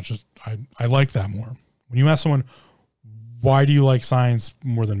like, oh, it's just, I like that more. When you ask someone, why do you like science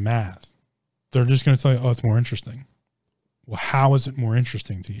more than math? They're just going to tell you, oh, it's more interesting. Well, how is it more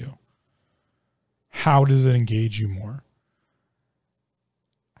interesting to you? How does it engage you more?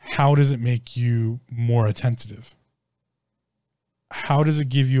 How does it make you more attentive? How does it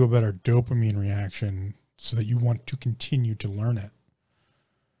give you a better dopamine reaction so that you want to continue to learn it.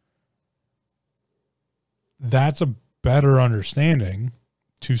 That's a better understanding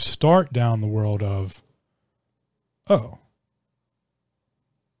to start down the world of, oh,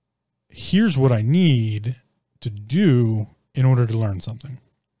 here's what I need to do in order to learn something.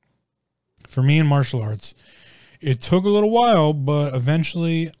 For me in martial arts, it took a little while, but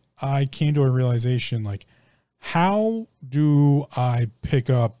eventually I came to a realization, like, how do I pick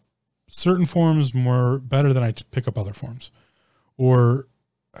up certain forms more better than I pick up other forms? Or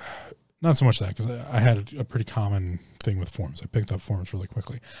not so much that, because I had a pretty common thing with forms. I picked up forms really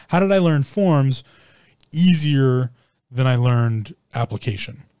quickly. How did I learn forms easier than I learned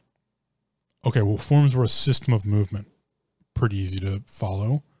application? Okay, well, forms were a system of movement. Pretty easy to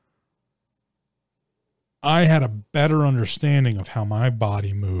follow. I had a better understanding of how my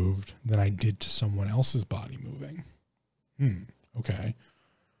body moved than I did to someone else's body moving. Okay.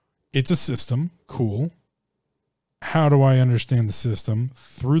 It's a system. Cool. How do I understand the system?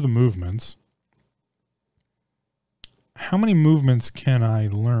 Through the movements. How many movements can I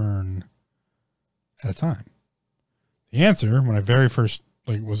learn at a time? The answer, when I very first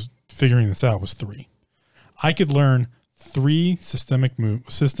was figuring this out, was 3. I could learn 3 systematic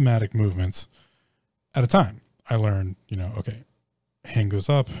movements at a time. I learned, okay, hand goes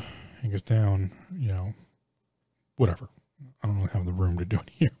up, hand goes down, whatever. I don't really have the room to do it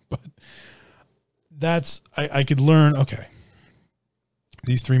here, but I could learn, okay,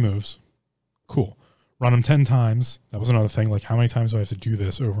 these 3 moves, cool. Run them 10 times. That was another thing. Like, how many times do I have to do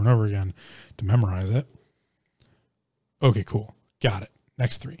this over and over again to memorize it? Okay, cool. Got it.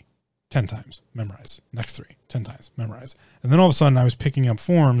 Next 3, 10 times, memorize. Next 3, 10 times, memorize. And then all of a sudden I was picking up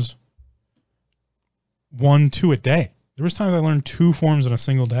forms 1, 2 a day. There was times I learned 2 forms in a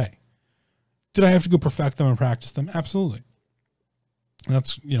single day. Did I have to go perfect them and practice them? Absolutely. And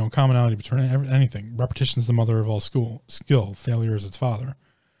that's, commonality between anything. Repetition is the mother of all skill. Failure is its father.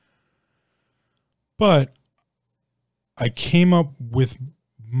 But I came up with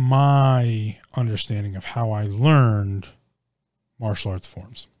my understanding of how I learned martial arts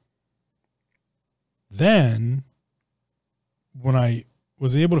forms. Then, when I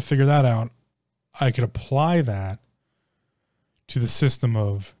was able to figure that out, I could apply that to the system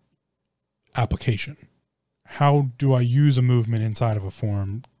of application. How do I use a movement inside of a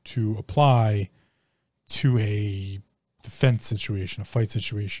form to apply to a defense situation, a fight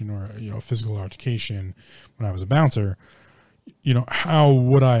situation, or a physical altercation when I was a bouncer? How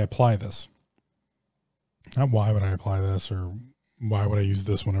would I apply this? Not why would I apply this, or why would I use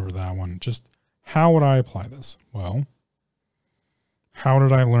this one over that one? Just how would I apply this? Well, how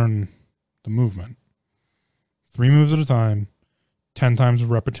did I learn the movement? 3 moves at a time, 10 times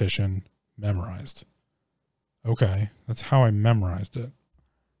of repetition, memorized. Okay, that's how I memorized it.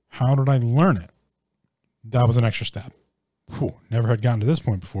 How did I learn it? That was an extra step. Never had gotten to this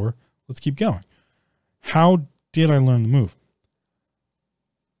point before. Let's keep going. How did I learn the move?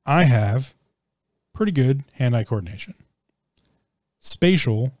 I have pretty good hand-eye coordination.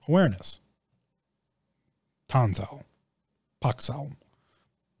 Spatial awareness. Tansao, Paksao,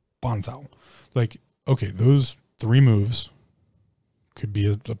 Bonsao. Okay, those 3 moves could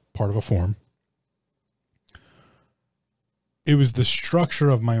be a part of a form. It was the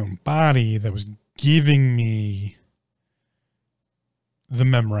structure of my own body that was giving me the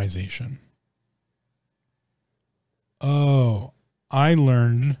memorization. Oh, I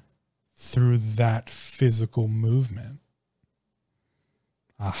learned through that physical movement.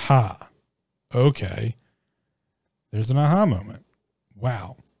 Aha. Okay. There's an aha moment.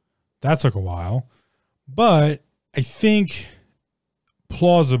 Wow. That took a while. But I think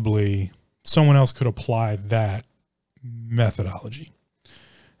plausibly someone else could apply that methodology.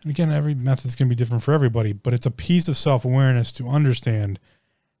 And again, every method is going to be different for everybody, but it's a piece of self-awareness to understand,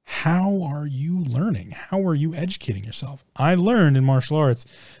 how are you learning? How are you educating yourself? I learned in martial arts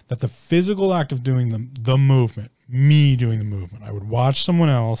that the physical act of doing the movement, me doing the movement, I would watch someone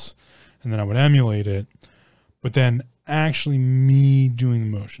else and then I would emulate it, but then actually me doing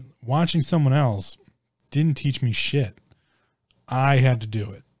the motion. Watching someone else didn't teach me shit. I had to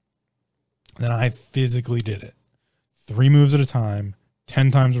do it. Then I physically did it. 3 moves at a time,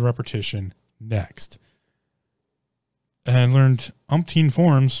 10 times of repetition, next. And I learned umpteen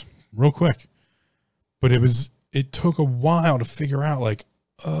forms real quick. But it took a while to figure out,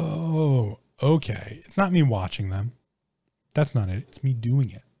 oh, okay. It's not me watching them. That's not it. It's me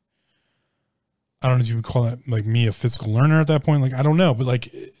doing it. I don't know if you would call that me a physical learner at that point. I don't know, but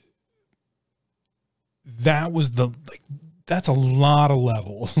that was that's a lot of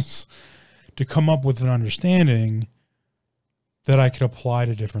levels to come up with an understanding that I could apply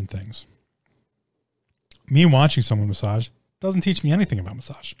to different things. Me watching someone massage doesn't teach me anything about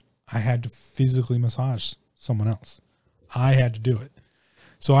massage. I had to physically massage someone else. I had to do it.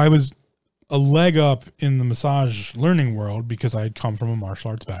 So I was a leg up in the massage learning world because I had come from a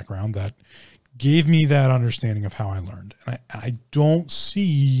martial arts background that gave me that understanding of how I learned. And I don't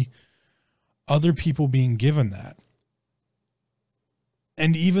see other people being given that.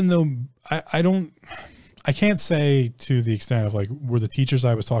 And even though I can't say to the extent of like, were the teachers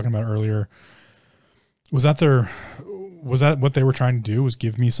I was talking about earlier, was that what they were trying to do, was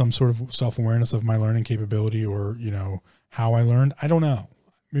give me some sort of self-awareness of my learning capability or, you know, how I learned? I don't know.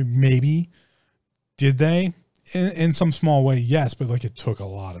 Maybe. Did they? In some small way, yes, but like it took a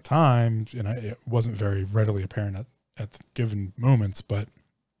lot of time and it wasn't very readily apparent at the given moments, but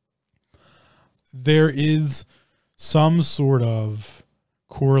there is some sort of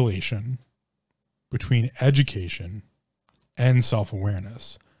correlation between education and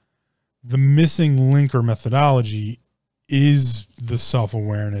self-awareness. The missing link or methodology is the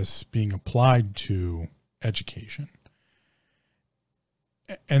self-awareness being applied to education.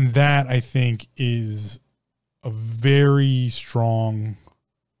 And that, I think, is a very strong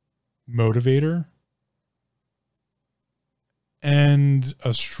motivator and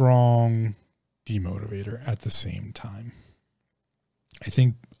a strong demotivator at the same time. I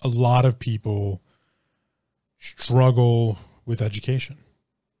think a lot of people struggle with education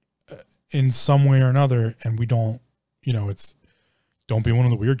in some way or another, and we don't, you know, it's don't be one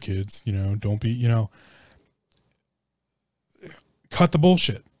of the weird kids, you know, don't be, you know, cut the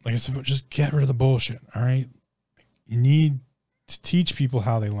bullshit. Like I said, just get rid of the bullshit. All right. You need to teach people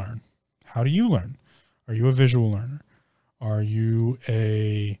how they learn. How do you learn? Are you a visual learner? Are you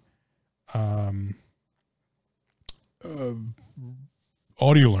a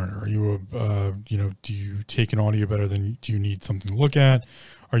audio learner? Are you you know, do you take an audio better than, do you need something to look at?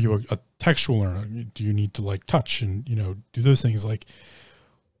 Are you a textual learner? Do you need to like touch and, you know, do those things? Like,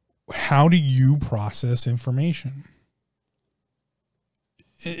 how do you process information?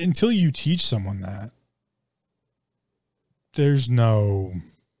 Until you teach someone that, there's no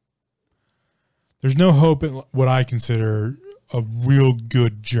hope in what I consider a real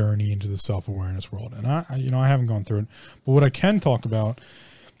good journey into the self-awareness world. And I haven't gone through it, but what I can talk about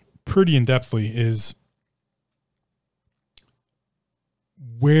pretty in-depthly is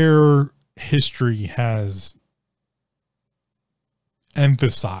where history has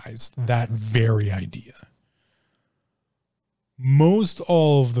emphasized that very idea. Most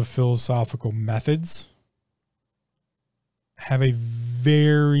all of the philosophical methods have a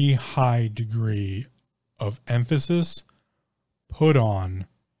very high degree of emphasis put on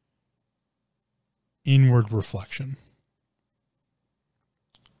inward reflection.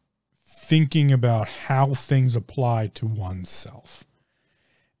 Thinking about how things apply to oneself.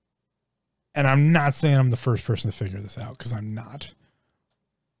 And I'm not saying I'm the first person to figure this out, because I'm not.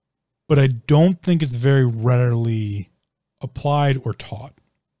 But I don't think it's very readily applied or taught.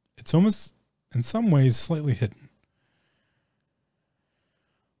 It's almost, in some ways, slightly hidden.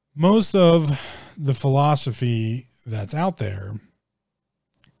 Most of the philosophy that's out there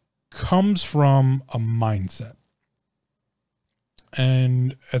comes from a mindset.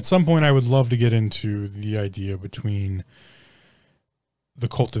 And at some point, I would love to get into the idea between the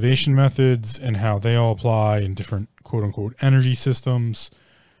cultivation methods and how they all apply in different quote unquote energy systems,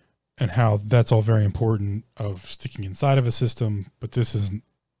 and how that's all very important of sticking inside of a system, but this isn't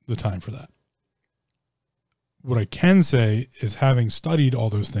the time for that. What I can say is, having studied all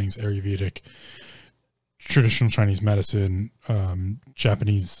those things, Ayurvedic, traditional Chinese medicine,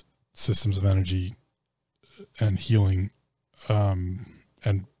 Japanese systems of energy and healing,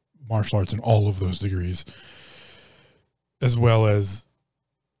 and martial arts in all of those degrees, as well as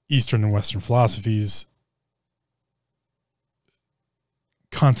Eastern and Western philosophies,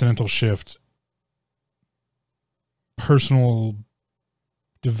 continental shift, personal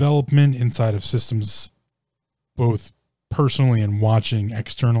development inside of systems, both personally and watching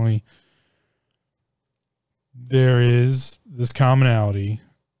externally, there is this commonality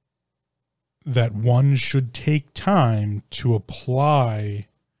that one should take time to apply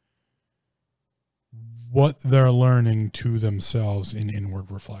what they're learning to themselves in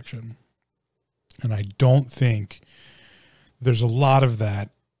inward reflection. And I don't think there's a lot of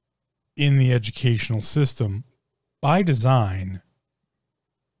that in the educational system by design,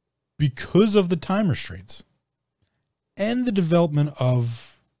 because of the time restraints and the development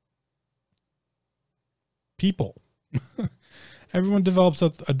of people. Everyone develops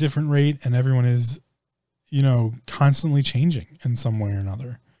at a different rate, and everyone is, you know, constantly changing in some way or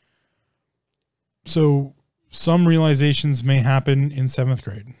another. So some realizations may happen in 7th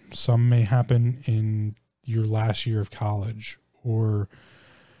grade. Some may happen in your last year of college, or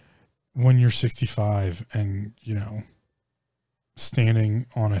when you're 65 and, you know, standing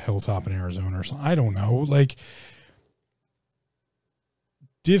on a hilltop in Arizona or something. I don't know. Like,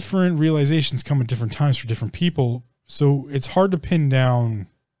 different realizations come at different times for different people. So it's hard to pin down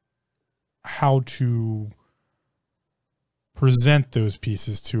how to present those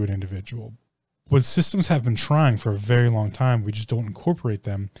pieces to an individual. But systems have been trying for a very long time. We just don't incorporate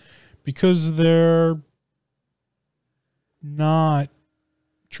them because they're not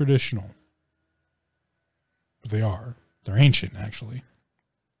traditional. But they are. They're ancient, actually.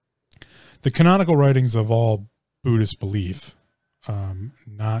 The canonical writings of all Buddhist belief,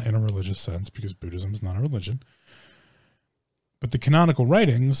 not in a religious sense, because Buddhism is not a religion, but the canonical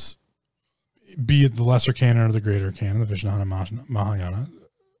writings, be it the lesser canon or the greater canon, the Vijnana Mahayana,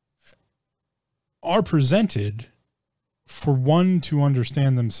 are presented for one to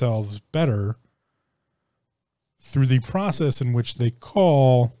understand themselves better through the process in which they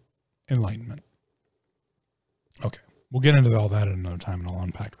call enlightenment. Okay, we'll get into all that at another time and I'll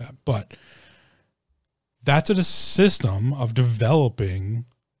unpack that. But that's a system of developing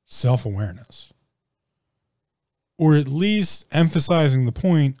self-awareness, or at least emphasizing the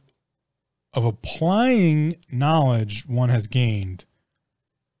point of applying knowledge one has gained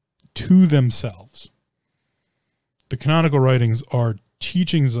to themselves. The canonical writings are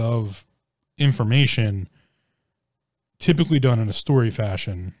teachings of information, typically done in a story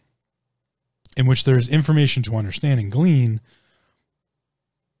fashion, in which there's information to understand and glean,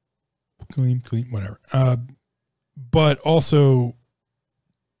 whatever. But also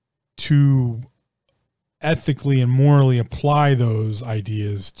to ethically and morally apply those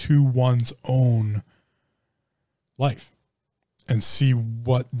ideas to one's own life and see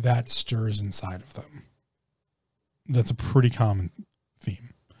what that stirs inside of them. That's a pretty common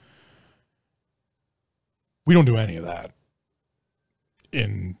theme. We don't do any of that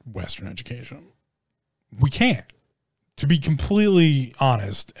in Western education. We can't. To be completely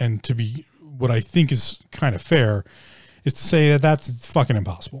honest, and to be what I think is kind of fair, is to say that that's fucking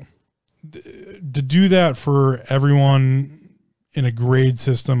impossible. To do that for everyone in a grade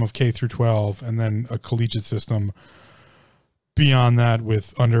system of K through 12 and then a collegiate system beyond that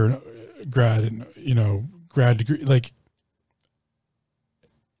with undergrad and, you know, grad degree, like,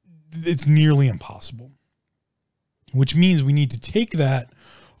 it's nearly impossible, which means we need to take that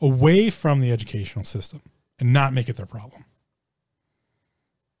away from the educational system and not make it their problem.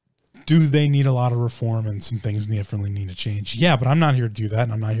 Do they need a lot of reform and some things definitely need to change? Yeah, but I'm not here to do that,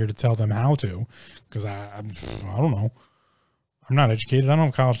 and I'm not here to tell them how to, because I don't know. I'm not educated. I don't have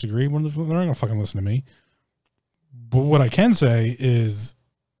a college degree. They're not going to fucking listen to me. But what I can say is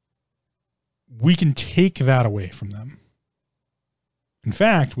we can take that away from them. In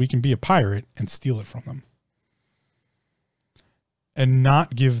fact, we can be a pirate and steal it from them and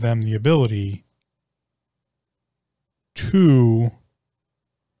not give them the ability to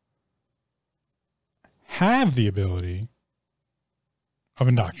have the ability of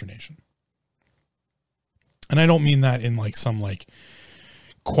indoctrination. And I don't mean that in like some like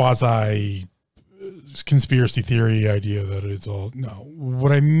quasi conspiracy theory idea that it's all, no.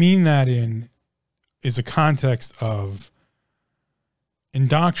 What I mean that in is a context of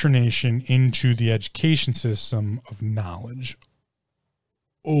indoctrination into the education system of knowledge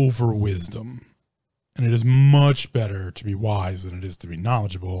over wisdom. And it is much better to be wise than it is to be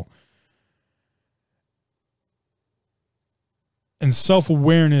knowledgeable. And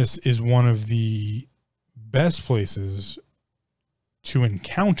self-awareness is one of the best places to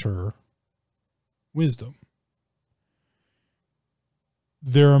encounter wisdom.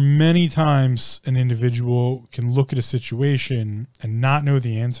 There are many times an individual can look at a situation and not know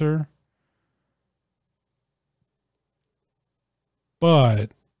the answer,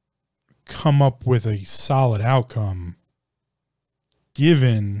 but come up with a solid outcome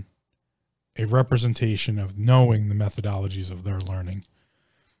given a representation of knowing the methodologies of their learning,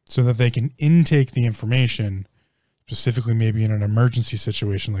 so that they can intake the information, specifically maybe in an emergency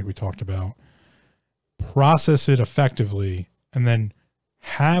situation like we talked about, process it effectively, and then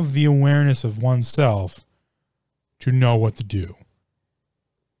have the awareness of oneself to know what to do.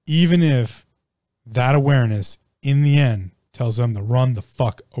 Even if that awareness in the end tells them to run the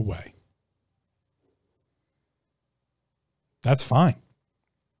fuck away. That's fine.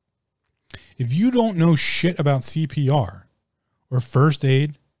 If you don't know shit about CPR or first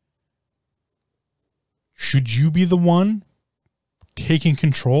aid, should you be the one taking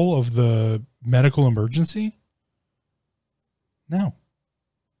control of the medical emergency? No.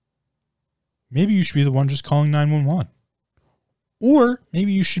 Maybe you should be the one just calling 911 Or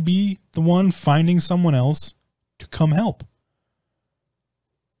maybe you should be the one finding someone else to come help.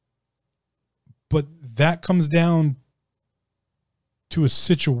 But that comes down to a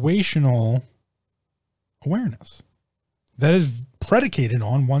situational awareness that is predicated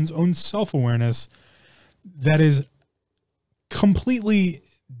on one's own self-awareness, that is completely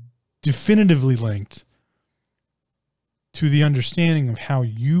definitively linked to the understanding of how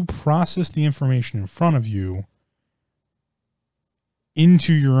you process the information in front of you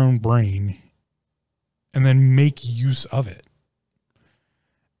into your own brain and then make use of it.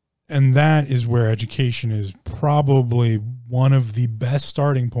 And that is where education is probably one of the best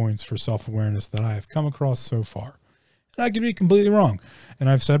starting points for self-awareness that I have come across so far. And I could be completely wrong. And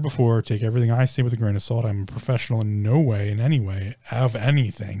I've said before, take everything I say with a grain of salt. I'm a professional in no way, in any way, of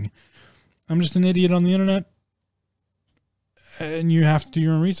anything. I'm just an idiot on the internet. And you have to do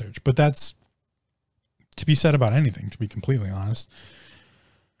your own research. But that's to be said about anything, to be completely honest.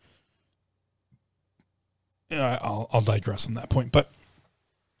 I'll digress on that point. But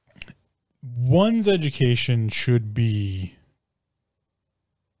one's education should be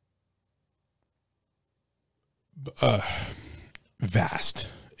vast.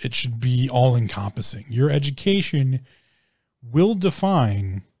 It should be all-encompassing. Your education will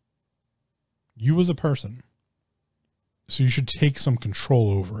define you as a person. So you should take some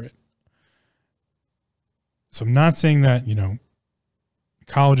control over it. So I'm not saying that,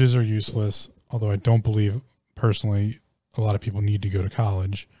 colleges are useless, although I don't believe personally a lot of people need to go to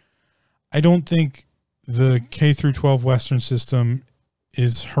college. I don't think the K through 12 Western system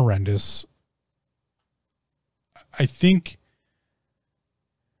is horrendous. I think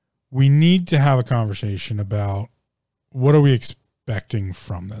we need to have a conversation about what are we expecting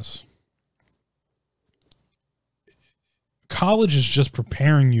from this. College is just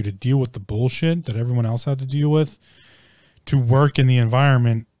preparing you to deal with the bullshit that everyone else had to deal with, to work in the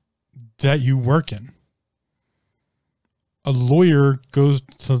environment that you work in. A lawyer goes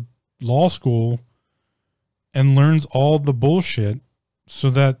to law school and learns all the bullshit so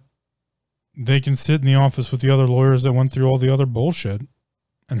that they can sit in the office with the other lawyers that went through all the other bullshit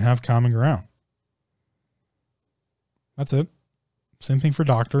and have common ground. That's it. Same thing for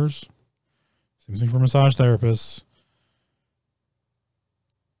doctors. Same thing for massage therapists.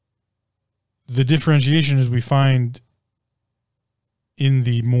 The differentiation is we find in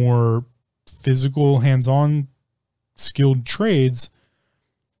the more physical, hands-on, skilled trades,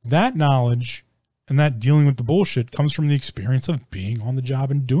 that knowledge and that dealing with the bullshit comes from the experience of being on the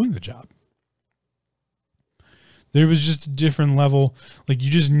job and doing the job. There was just a different level. Like, you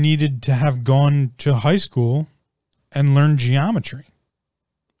just needed to have gone to high school and learned geometry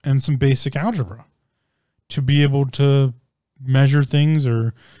and some basic algebra to be able to measure things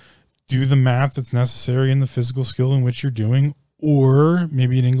or do the math that's necessary in the physical skill in which you're doing, or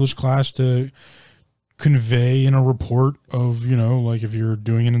maybe an English class to convey in a report of, like if you're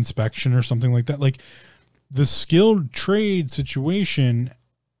doing an inspection or something like that. Like, the skilled trade situation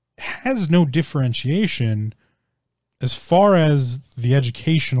has no differentiation as far as the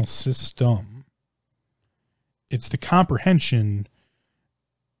educational system. It's the comprehension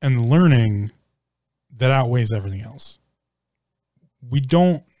and the learning that outweighs everything else. We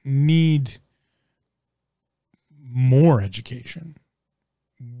don't need more education.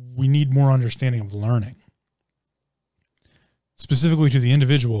 We need more understanding of learning, specifically to the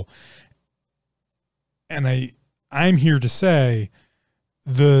individual. And I'm here to say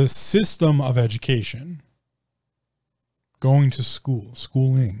the system of education, going to school,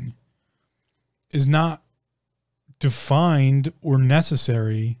 schooling, is not defined or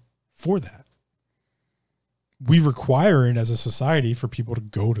necessary for that. We require it as a society for people to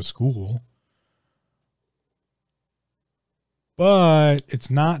go to school, but it's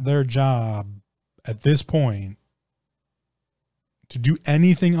not their job at this point to do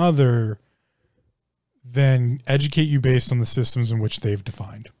anything other than educate you based on the systems in which they've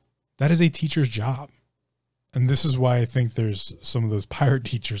defined. That is a teacher's job. And this is why I think there's some of those pirate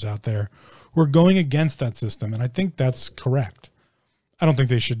teachers out there who are going against that system. And I think that's correct. I don't think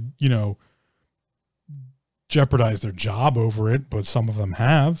they should, jeopardize their job over it, but some of them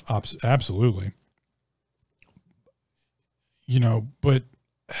have. Absolutely. But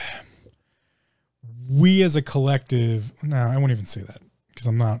we as a collective, I won't even say that because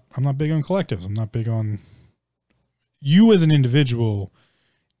I'm not big on collectives. I'm not big on, you as an individual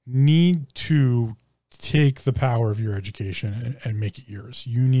need to take the power of your education and make it yours.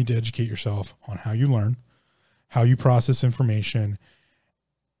 You need to educate yourself on how you learn, how you process information.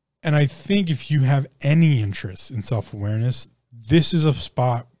 And I think if you have any interest in self-awareness, this is a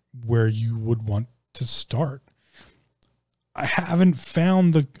spot where you would want to start. I haven't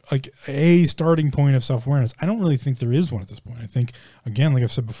found a starting point of self-awareness. I don't really think there is one at this point. I think, again, like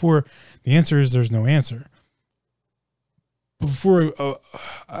I've said before, the answer is there's no answer. Before,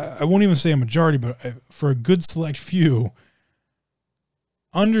 I won't even say a majority, but for a good select few,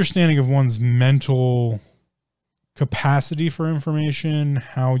 understanding of one's mental capacity for information,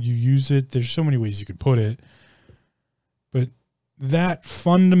 how you use it, there's so many ways you could put it, but that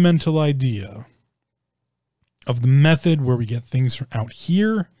fundamental idea of the method where we get things from out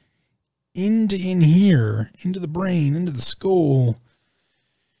here into in here, into the brain, into the skull,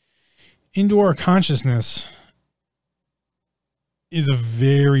 into our consciousness is a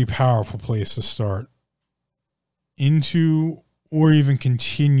very powerful place to start into, or even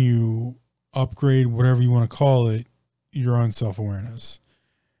continue, upgrade, whatever you want to call it, your own self-awareness.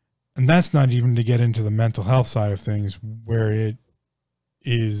 And that's not even to get into the mental health side of things, where it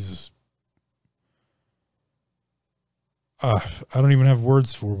is, I don't even have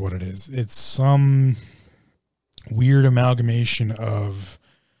words for what it is. It's some weird amalgamation of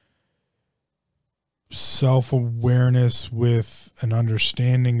self-awareness with an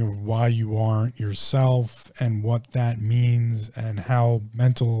understanding of why you aren't yourself and what that means, and how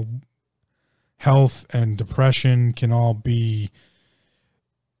mental health and depression can all be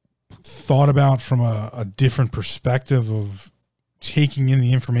thought about from a different perspective of taking in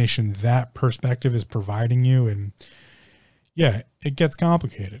the information that perspective is providing you. And yeah, it gets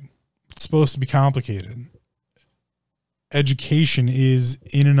complicated. It's supposed to be complicated. Education is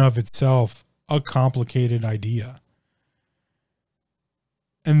in and of itself a complicated idea.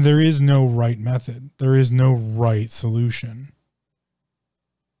 And there is no right method. There is no right solution.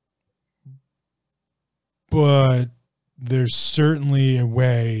 But there's certainly a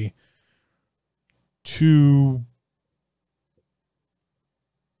way to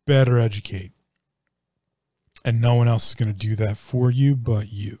better educate. And no one else is going to do that for you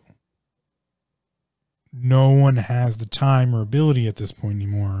but you. No one has the time or ability at this point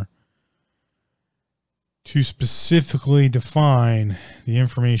anymore to specifically define the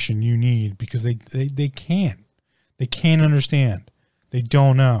information you need, because they can't. They can't understand. They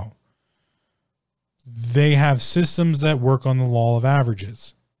don't know. They have systems that work on the law of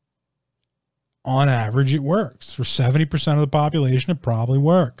averages. On average, it works. For 70% of the population, it probably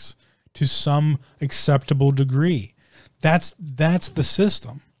works to some acceptable degree. That's the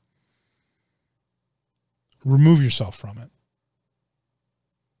system. Remove yourself from it.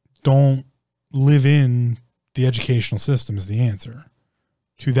 Don't live in the educational system is the answer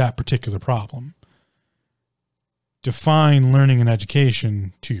to that particular problem. Define learning and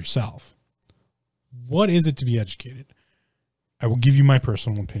education to yourself. What is it to be educated? I will give you my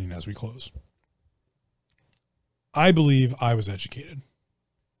personal opinion as we close. I believe I was educated.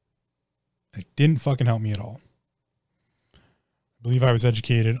 It didn't fucking help me at all. I believe I was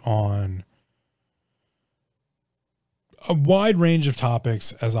educated on a wide range of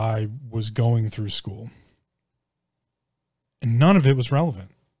topics as I was going through school. And none of it was relevant.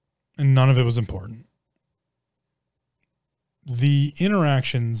 And none of it was important. The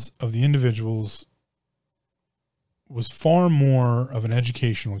interactions of the individuals was far more of an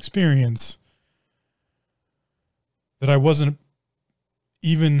educational experience that I wasn't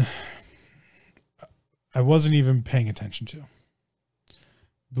even paying attention to.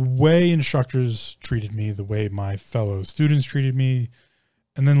 The way instructors treated me, the way my fellow students treated me,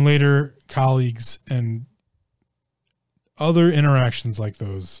 and then later colleagues and other interactions like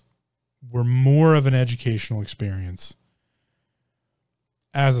those were more of an educational experience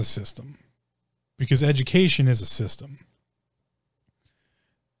as a system, because education is a system.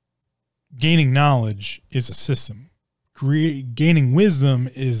 Gaining knowledge is a system. Gaining wisdom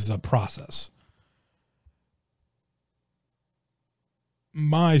is a process.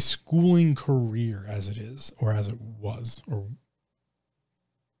 My schooling career as it is, or as it was, or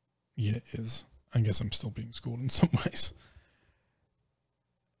yeah, it is. I guess I'm still being schooled in some ways.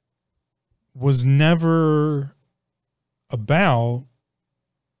 Was never about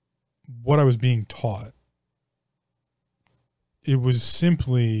what I was being taught. It was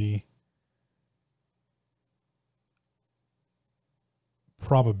simply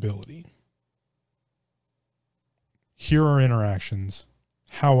probability. Here are interactions.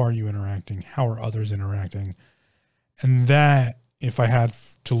 How are you interacting? How are others interacting? And that, if I had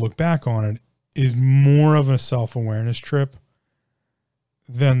to look back on it, is more of a self-awareness trip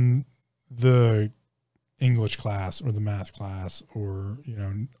than the English class or the math class, or,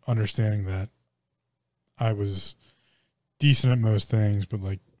 understanding that I was decent at most things, but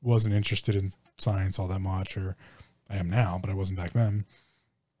wasn't interested in science all that much, or I am now, but I wasn't back then.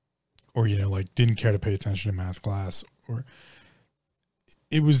 or, like didn't care to pay attention to math class, or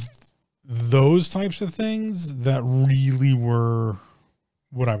it was those types of things that really were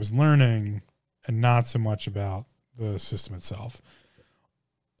what I was learning, and not so much about the system itself.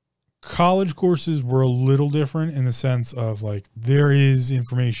 College courses were a little different in the sense of like, there is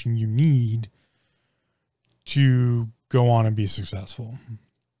information you need to go on and be successful.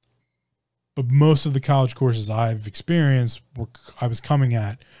 But most of the college courses I've experienced I was coming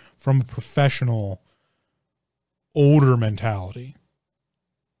at from a professional, older mentality.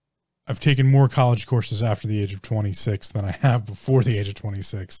 I've taken more college courses after the age of 26 than I have before the age of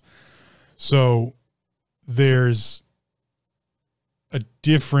 26. So there's a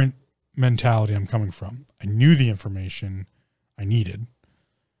different mentality I'm coming from. I knew the information I needed,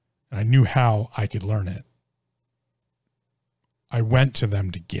 and I knew how I could learn it. I went to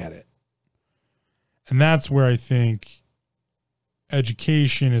them to get it. And that's where I think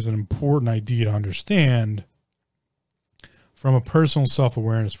education is an important idea to understand from a personal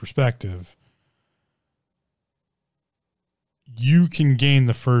self-awareness perspective. You can gain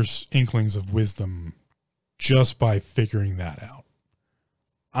the first inklings of wisdom just by figuring that out.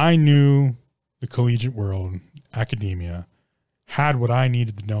 I knew the collegiate world, academia, had what I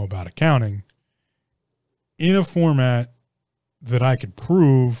needed to know about accounting in a format that I could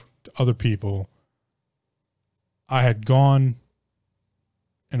prove to other people I had gone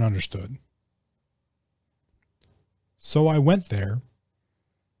and understood. So I went there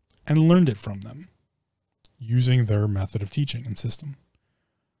and learned it from them using their method of teaching and system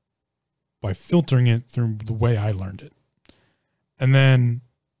by filtering it through the way I learned it. And then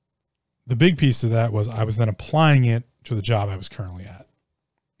the big piece of that was I was then applying it to the job I was currently at,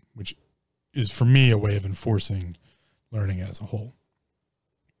 which is for me a way of enforcing learning as a whole.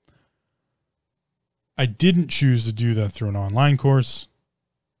 I didn't choose to do that through an online course,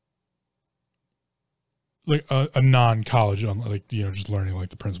 like a non-college, like, just learning like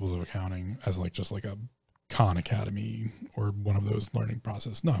the principles of accounting as like just like a Khan Academy or one of those learning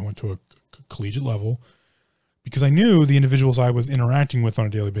process. No, I went to a collegiate level because I knew the individuals I was interacting with on a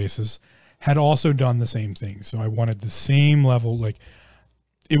daily basis had also done the same thing. So I wanted the same level. Like,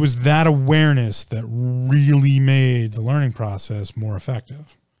 it was that awareness that really made the learning process more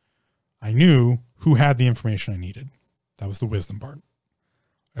effective. I knew who had the information I needed. That was the wisdom part.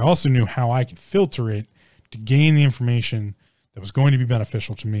 I also knew how I could filter it to gain the information that was going to be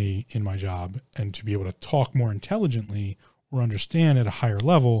beneficial to me in my job and to be able to talk more intelligently or understand at a higher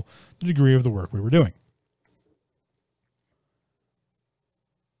level the degree of the work we were doing.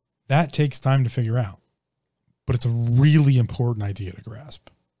 That takes time to figure out, but it's a really important idea to grasp.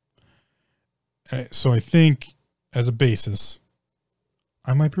 So I think as a basis,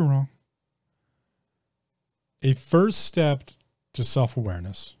 I might be wrong. A first step to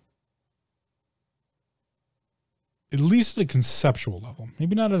self-awareness, at least at a conceptual level,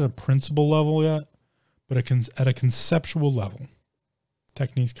 maybe not at a principle level yet, but at a conceptual level,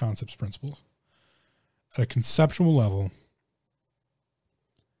 techniques, concepts, principles, at a conceptual level,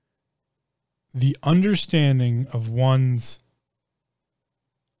 the understanding of one's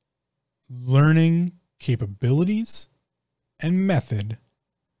learning capabilities and method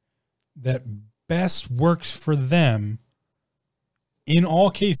that best works for them in all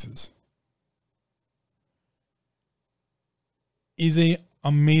cases is an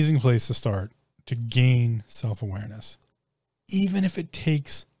amazing place to start to gain self-awareness, even if it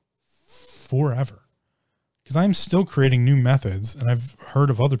takes forever. Because I'm still creating new methods, and I've heard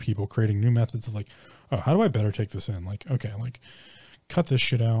of other people creating new methods of like, oh, how do I better take this in? Like, okay, like cut this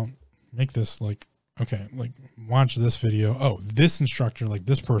shit out, make this like, okay, like watch this video. Oh, this instructor, like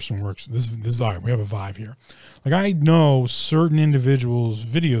this person works. This is all right. We have a vibe here. Like, I know certain individuals'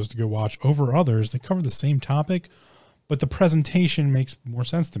 videos to go watch over others. They cover the same topic, but the presentation makes more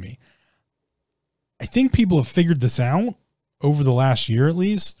sense to me. I think people have figured this out over the last year, at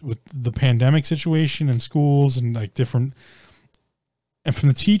least with the pandemic situation in schools and like different, and from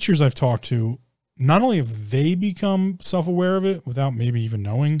the teachers I've talked to, not only have they become self-aware of it without maybe even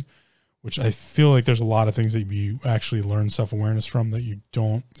knowing, which I feel like there's a lot of things that you actually learn self-awareness from that you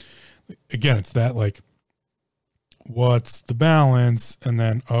don't. Again, it's that like, what's the balance? And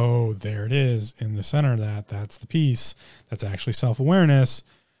then, oh, there it is in the center of that. That's the piece. That's actually self-awareness.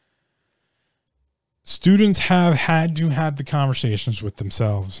 Students have had to have the conversations with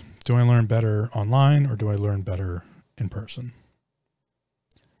themselves. Do I learn better online or do I learn better in person?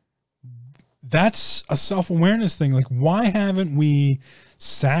 That's a self-awareness thing. Like, why haven't we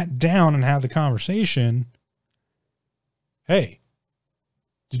sat down and had the conversation? Hey,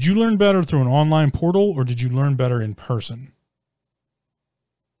 did you learn better through an online portal or did you learn better in person?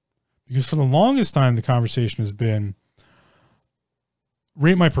 Because for the longest time, the conversation has been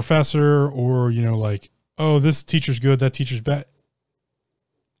rate my professor, or, like, oh, this teacher's good, that teacher's bad.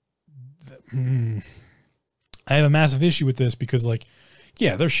 I have a massive issue with this because, like,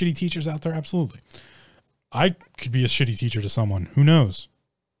 yeah, there's shitty teachers out there. Absolutely. I could be a shitty teacher to someone. Who knows?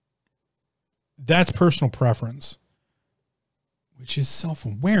 That's personal preference, which is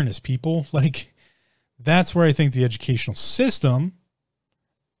self-awareness, people. Like, that's where I think the educational system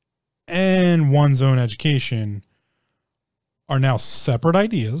and one's own education are now separate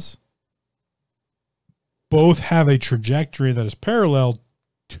ideas. Both have a trajectory that is parallel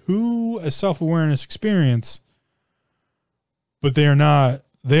to a self-awareness experience, but they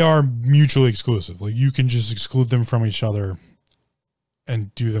are mutually exclusive. Like, you can just exclude them from each other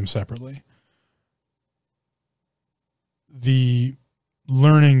and do them separately. The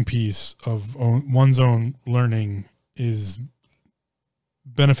learning piece of one's own learning is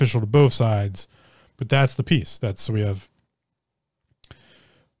beneficial to both sides, but that's the piece. So we have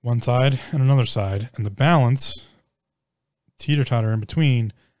one side and another side, and the balance, teeter-totter in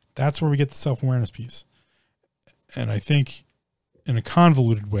between, that's where we get the self-awareness piece. And I think in a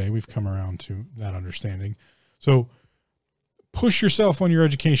convoluted way, we've come around to that understanding. So push yourself on your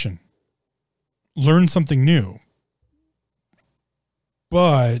education. Learn something new.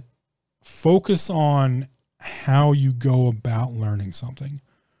 But focus on how you go about learning something.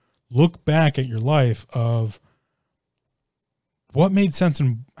 Look back at your life of what made sense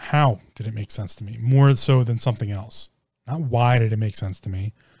and how did it make sense to me, more so than something else. Not why did it make sense to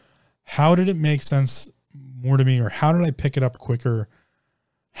me. How did it make sense more to me, or how did I pick it up quicker?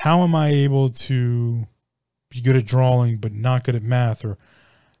 How am I able to be good at drawing but not good at math? Or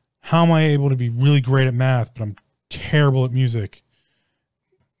how am I able to be really great at math but I'm terrible at music?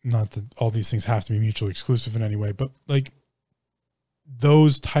 Not that all these things have to be mutually exclusive in any way, but like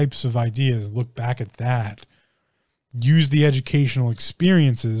those types of ideas, look back at that, use the educational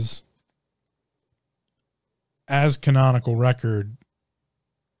experiences as canonical record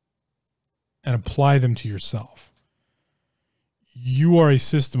and apply them to yourself. You are a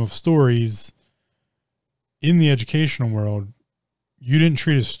system of stories in the educational world. You didn't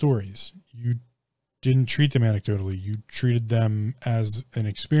treat as stories. You didn't treat them anecdotally. You treated them as an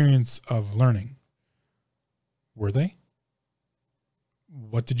experience of learning. Were they?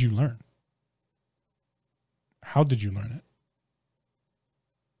 What did you learn? How did you learn it?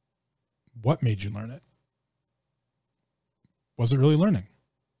 What made you learn it? Was it really learning?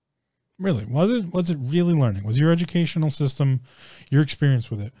 Really? Was it really learning? Was your educational system, your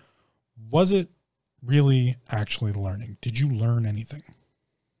experience with it, was it really actually learning? Did you learn anything?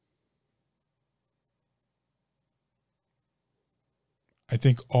 I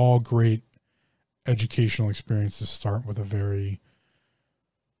think all great educational experiences start with a very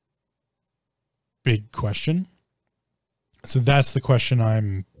big question. So that's the question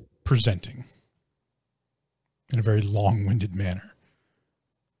I'm presenting in a very long-winded manner.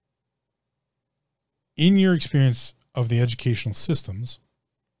 In your experience of the educational systems,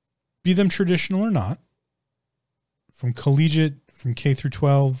 be them traditional or not, from collegiate, from K through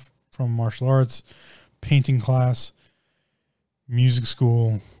 12, from martial arts, painting class, music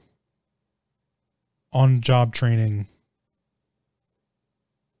school, on-job training,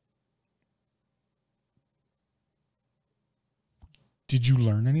 did you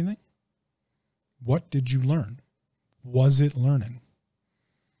learn anything? What did you learn? Was it learning?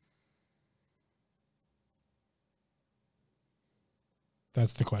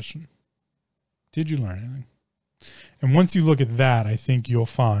 That's the question. Did you learn anything? And once you look at that, I think you'll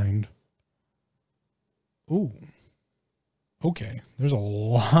find, ooh, okay, there's a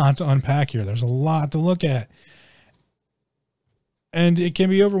lot to unpack here. There's a lot to look at. And it can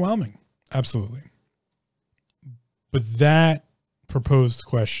be overwhelming. Absolutely. But that proposed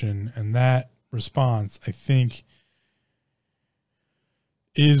question and that response, I think,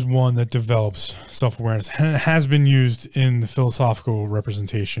 is one that develops self-awareness. And it has been used in the philosophical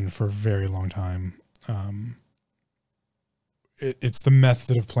representation for a very long time. It's the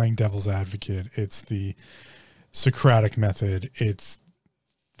method of playing devil's advocate. It's the Socratic method. It's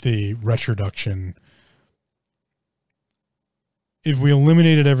the retroduction. If we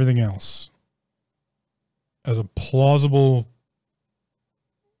eliminated everything else as a plausible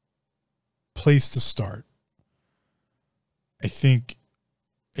place to start, I think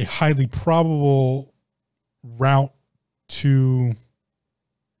a highly probable route to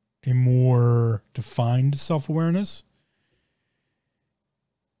a more defined self-awareness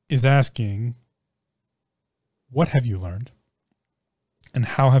is asking, what have you learned and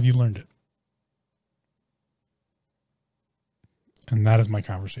how have you learned it? And that is my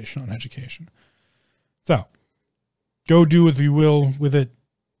conversation on education. So go do what you will with it.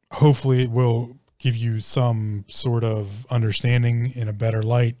 Hopefully it will give you some sort of understanding in a better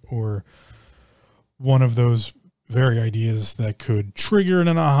light, or one of those very ideas that could trigger an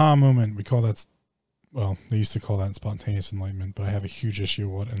aha moment. We call that, well, they used to call that spontaneous enlightenment, but I have a huge issue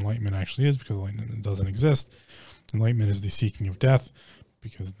with what enlightenment actually is, because enlightenment doesn't exist. Enlightenment is the seeking of death,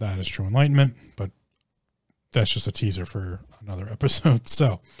 because that is true enlightenment, but that's just a teaser for another episode.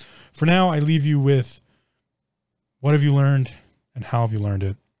 So for now, I leave you with, what have you learned and how have you learned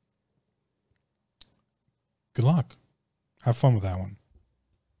it? Good luck. Have fun with that one.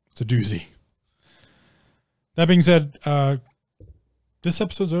 It's a doozy. That being said, this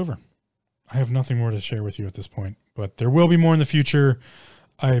episode's over. I have nothing more to share with you at this point, but there will be more in the future.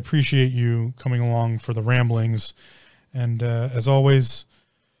 I appreciate you coming along for the ramblings. And as always,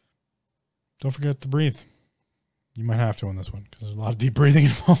 don't forget to breathe. You might have to on this one, because there's a lot of deep breathing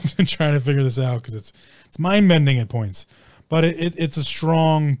involved in trying to figure this out, because it's mind-bending at points. But it's a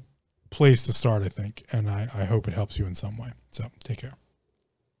strong place to start, I think, and I hope it helps you in some way. So take care.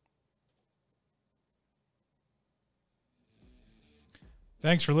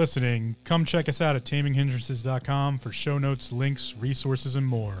 Thanks for listening. Come check us out at taminghindrances.com for show notes, links, resources, and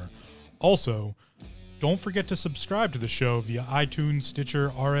more. Also, don't forget to subscribe to the show via iTunes, Stitcher,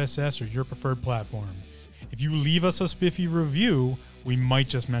 RSS, or your preferred platform. If you leave us a spiffy review, we might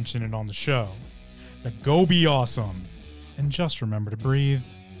just mention it on the show. Now go be awesome, and just remember to breathe.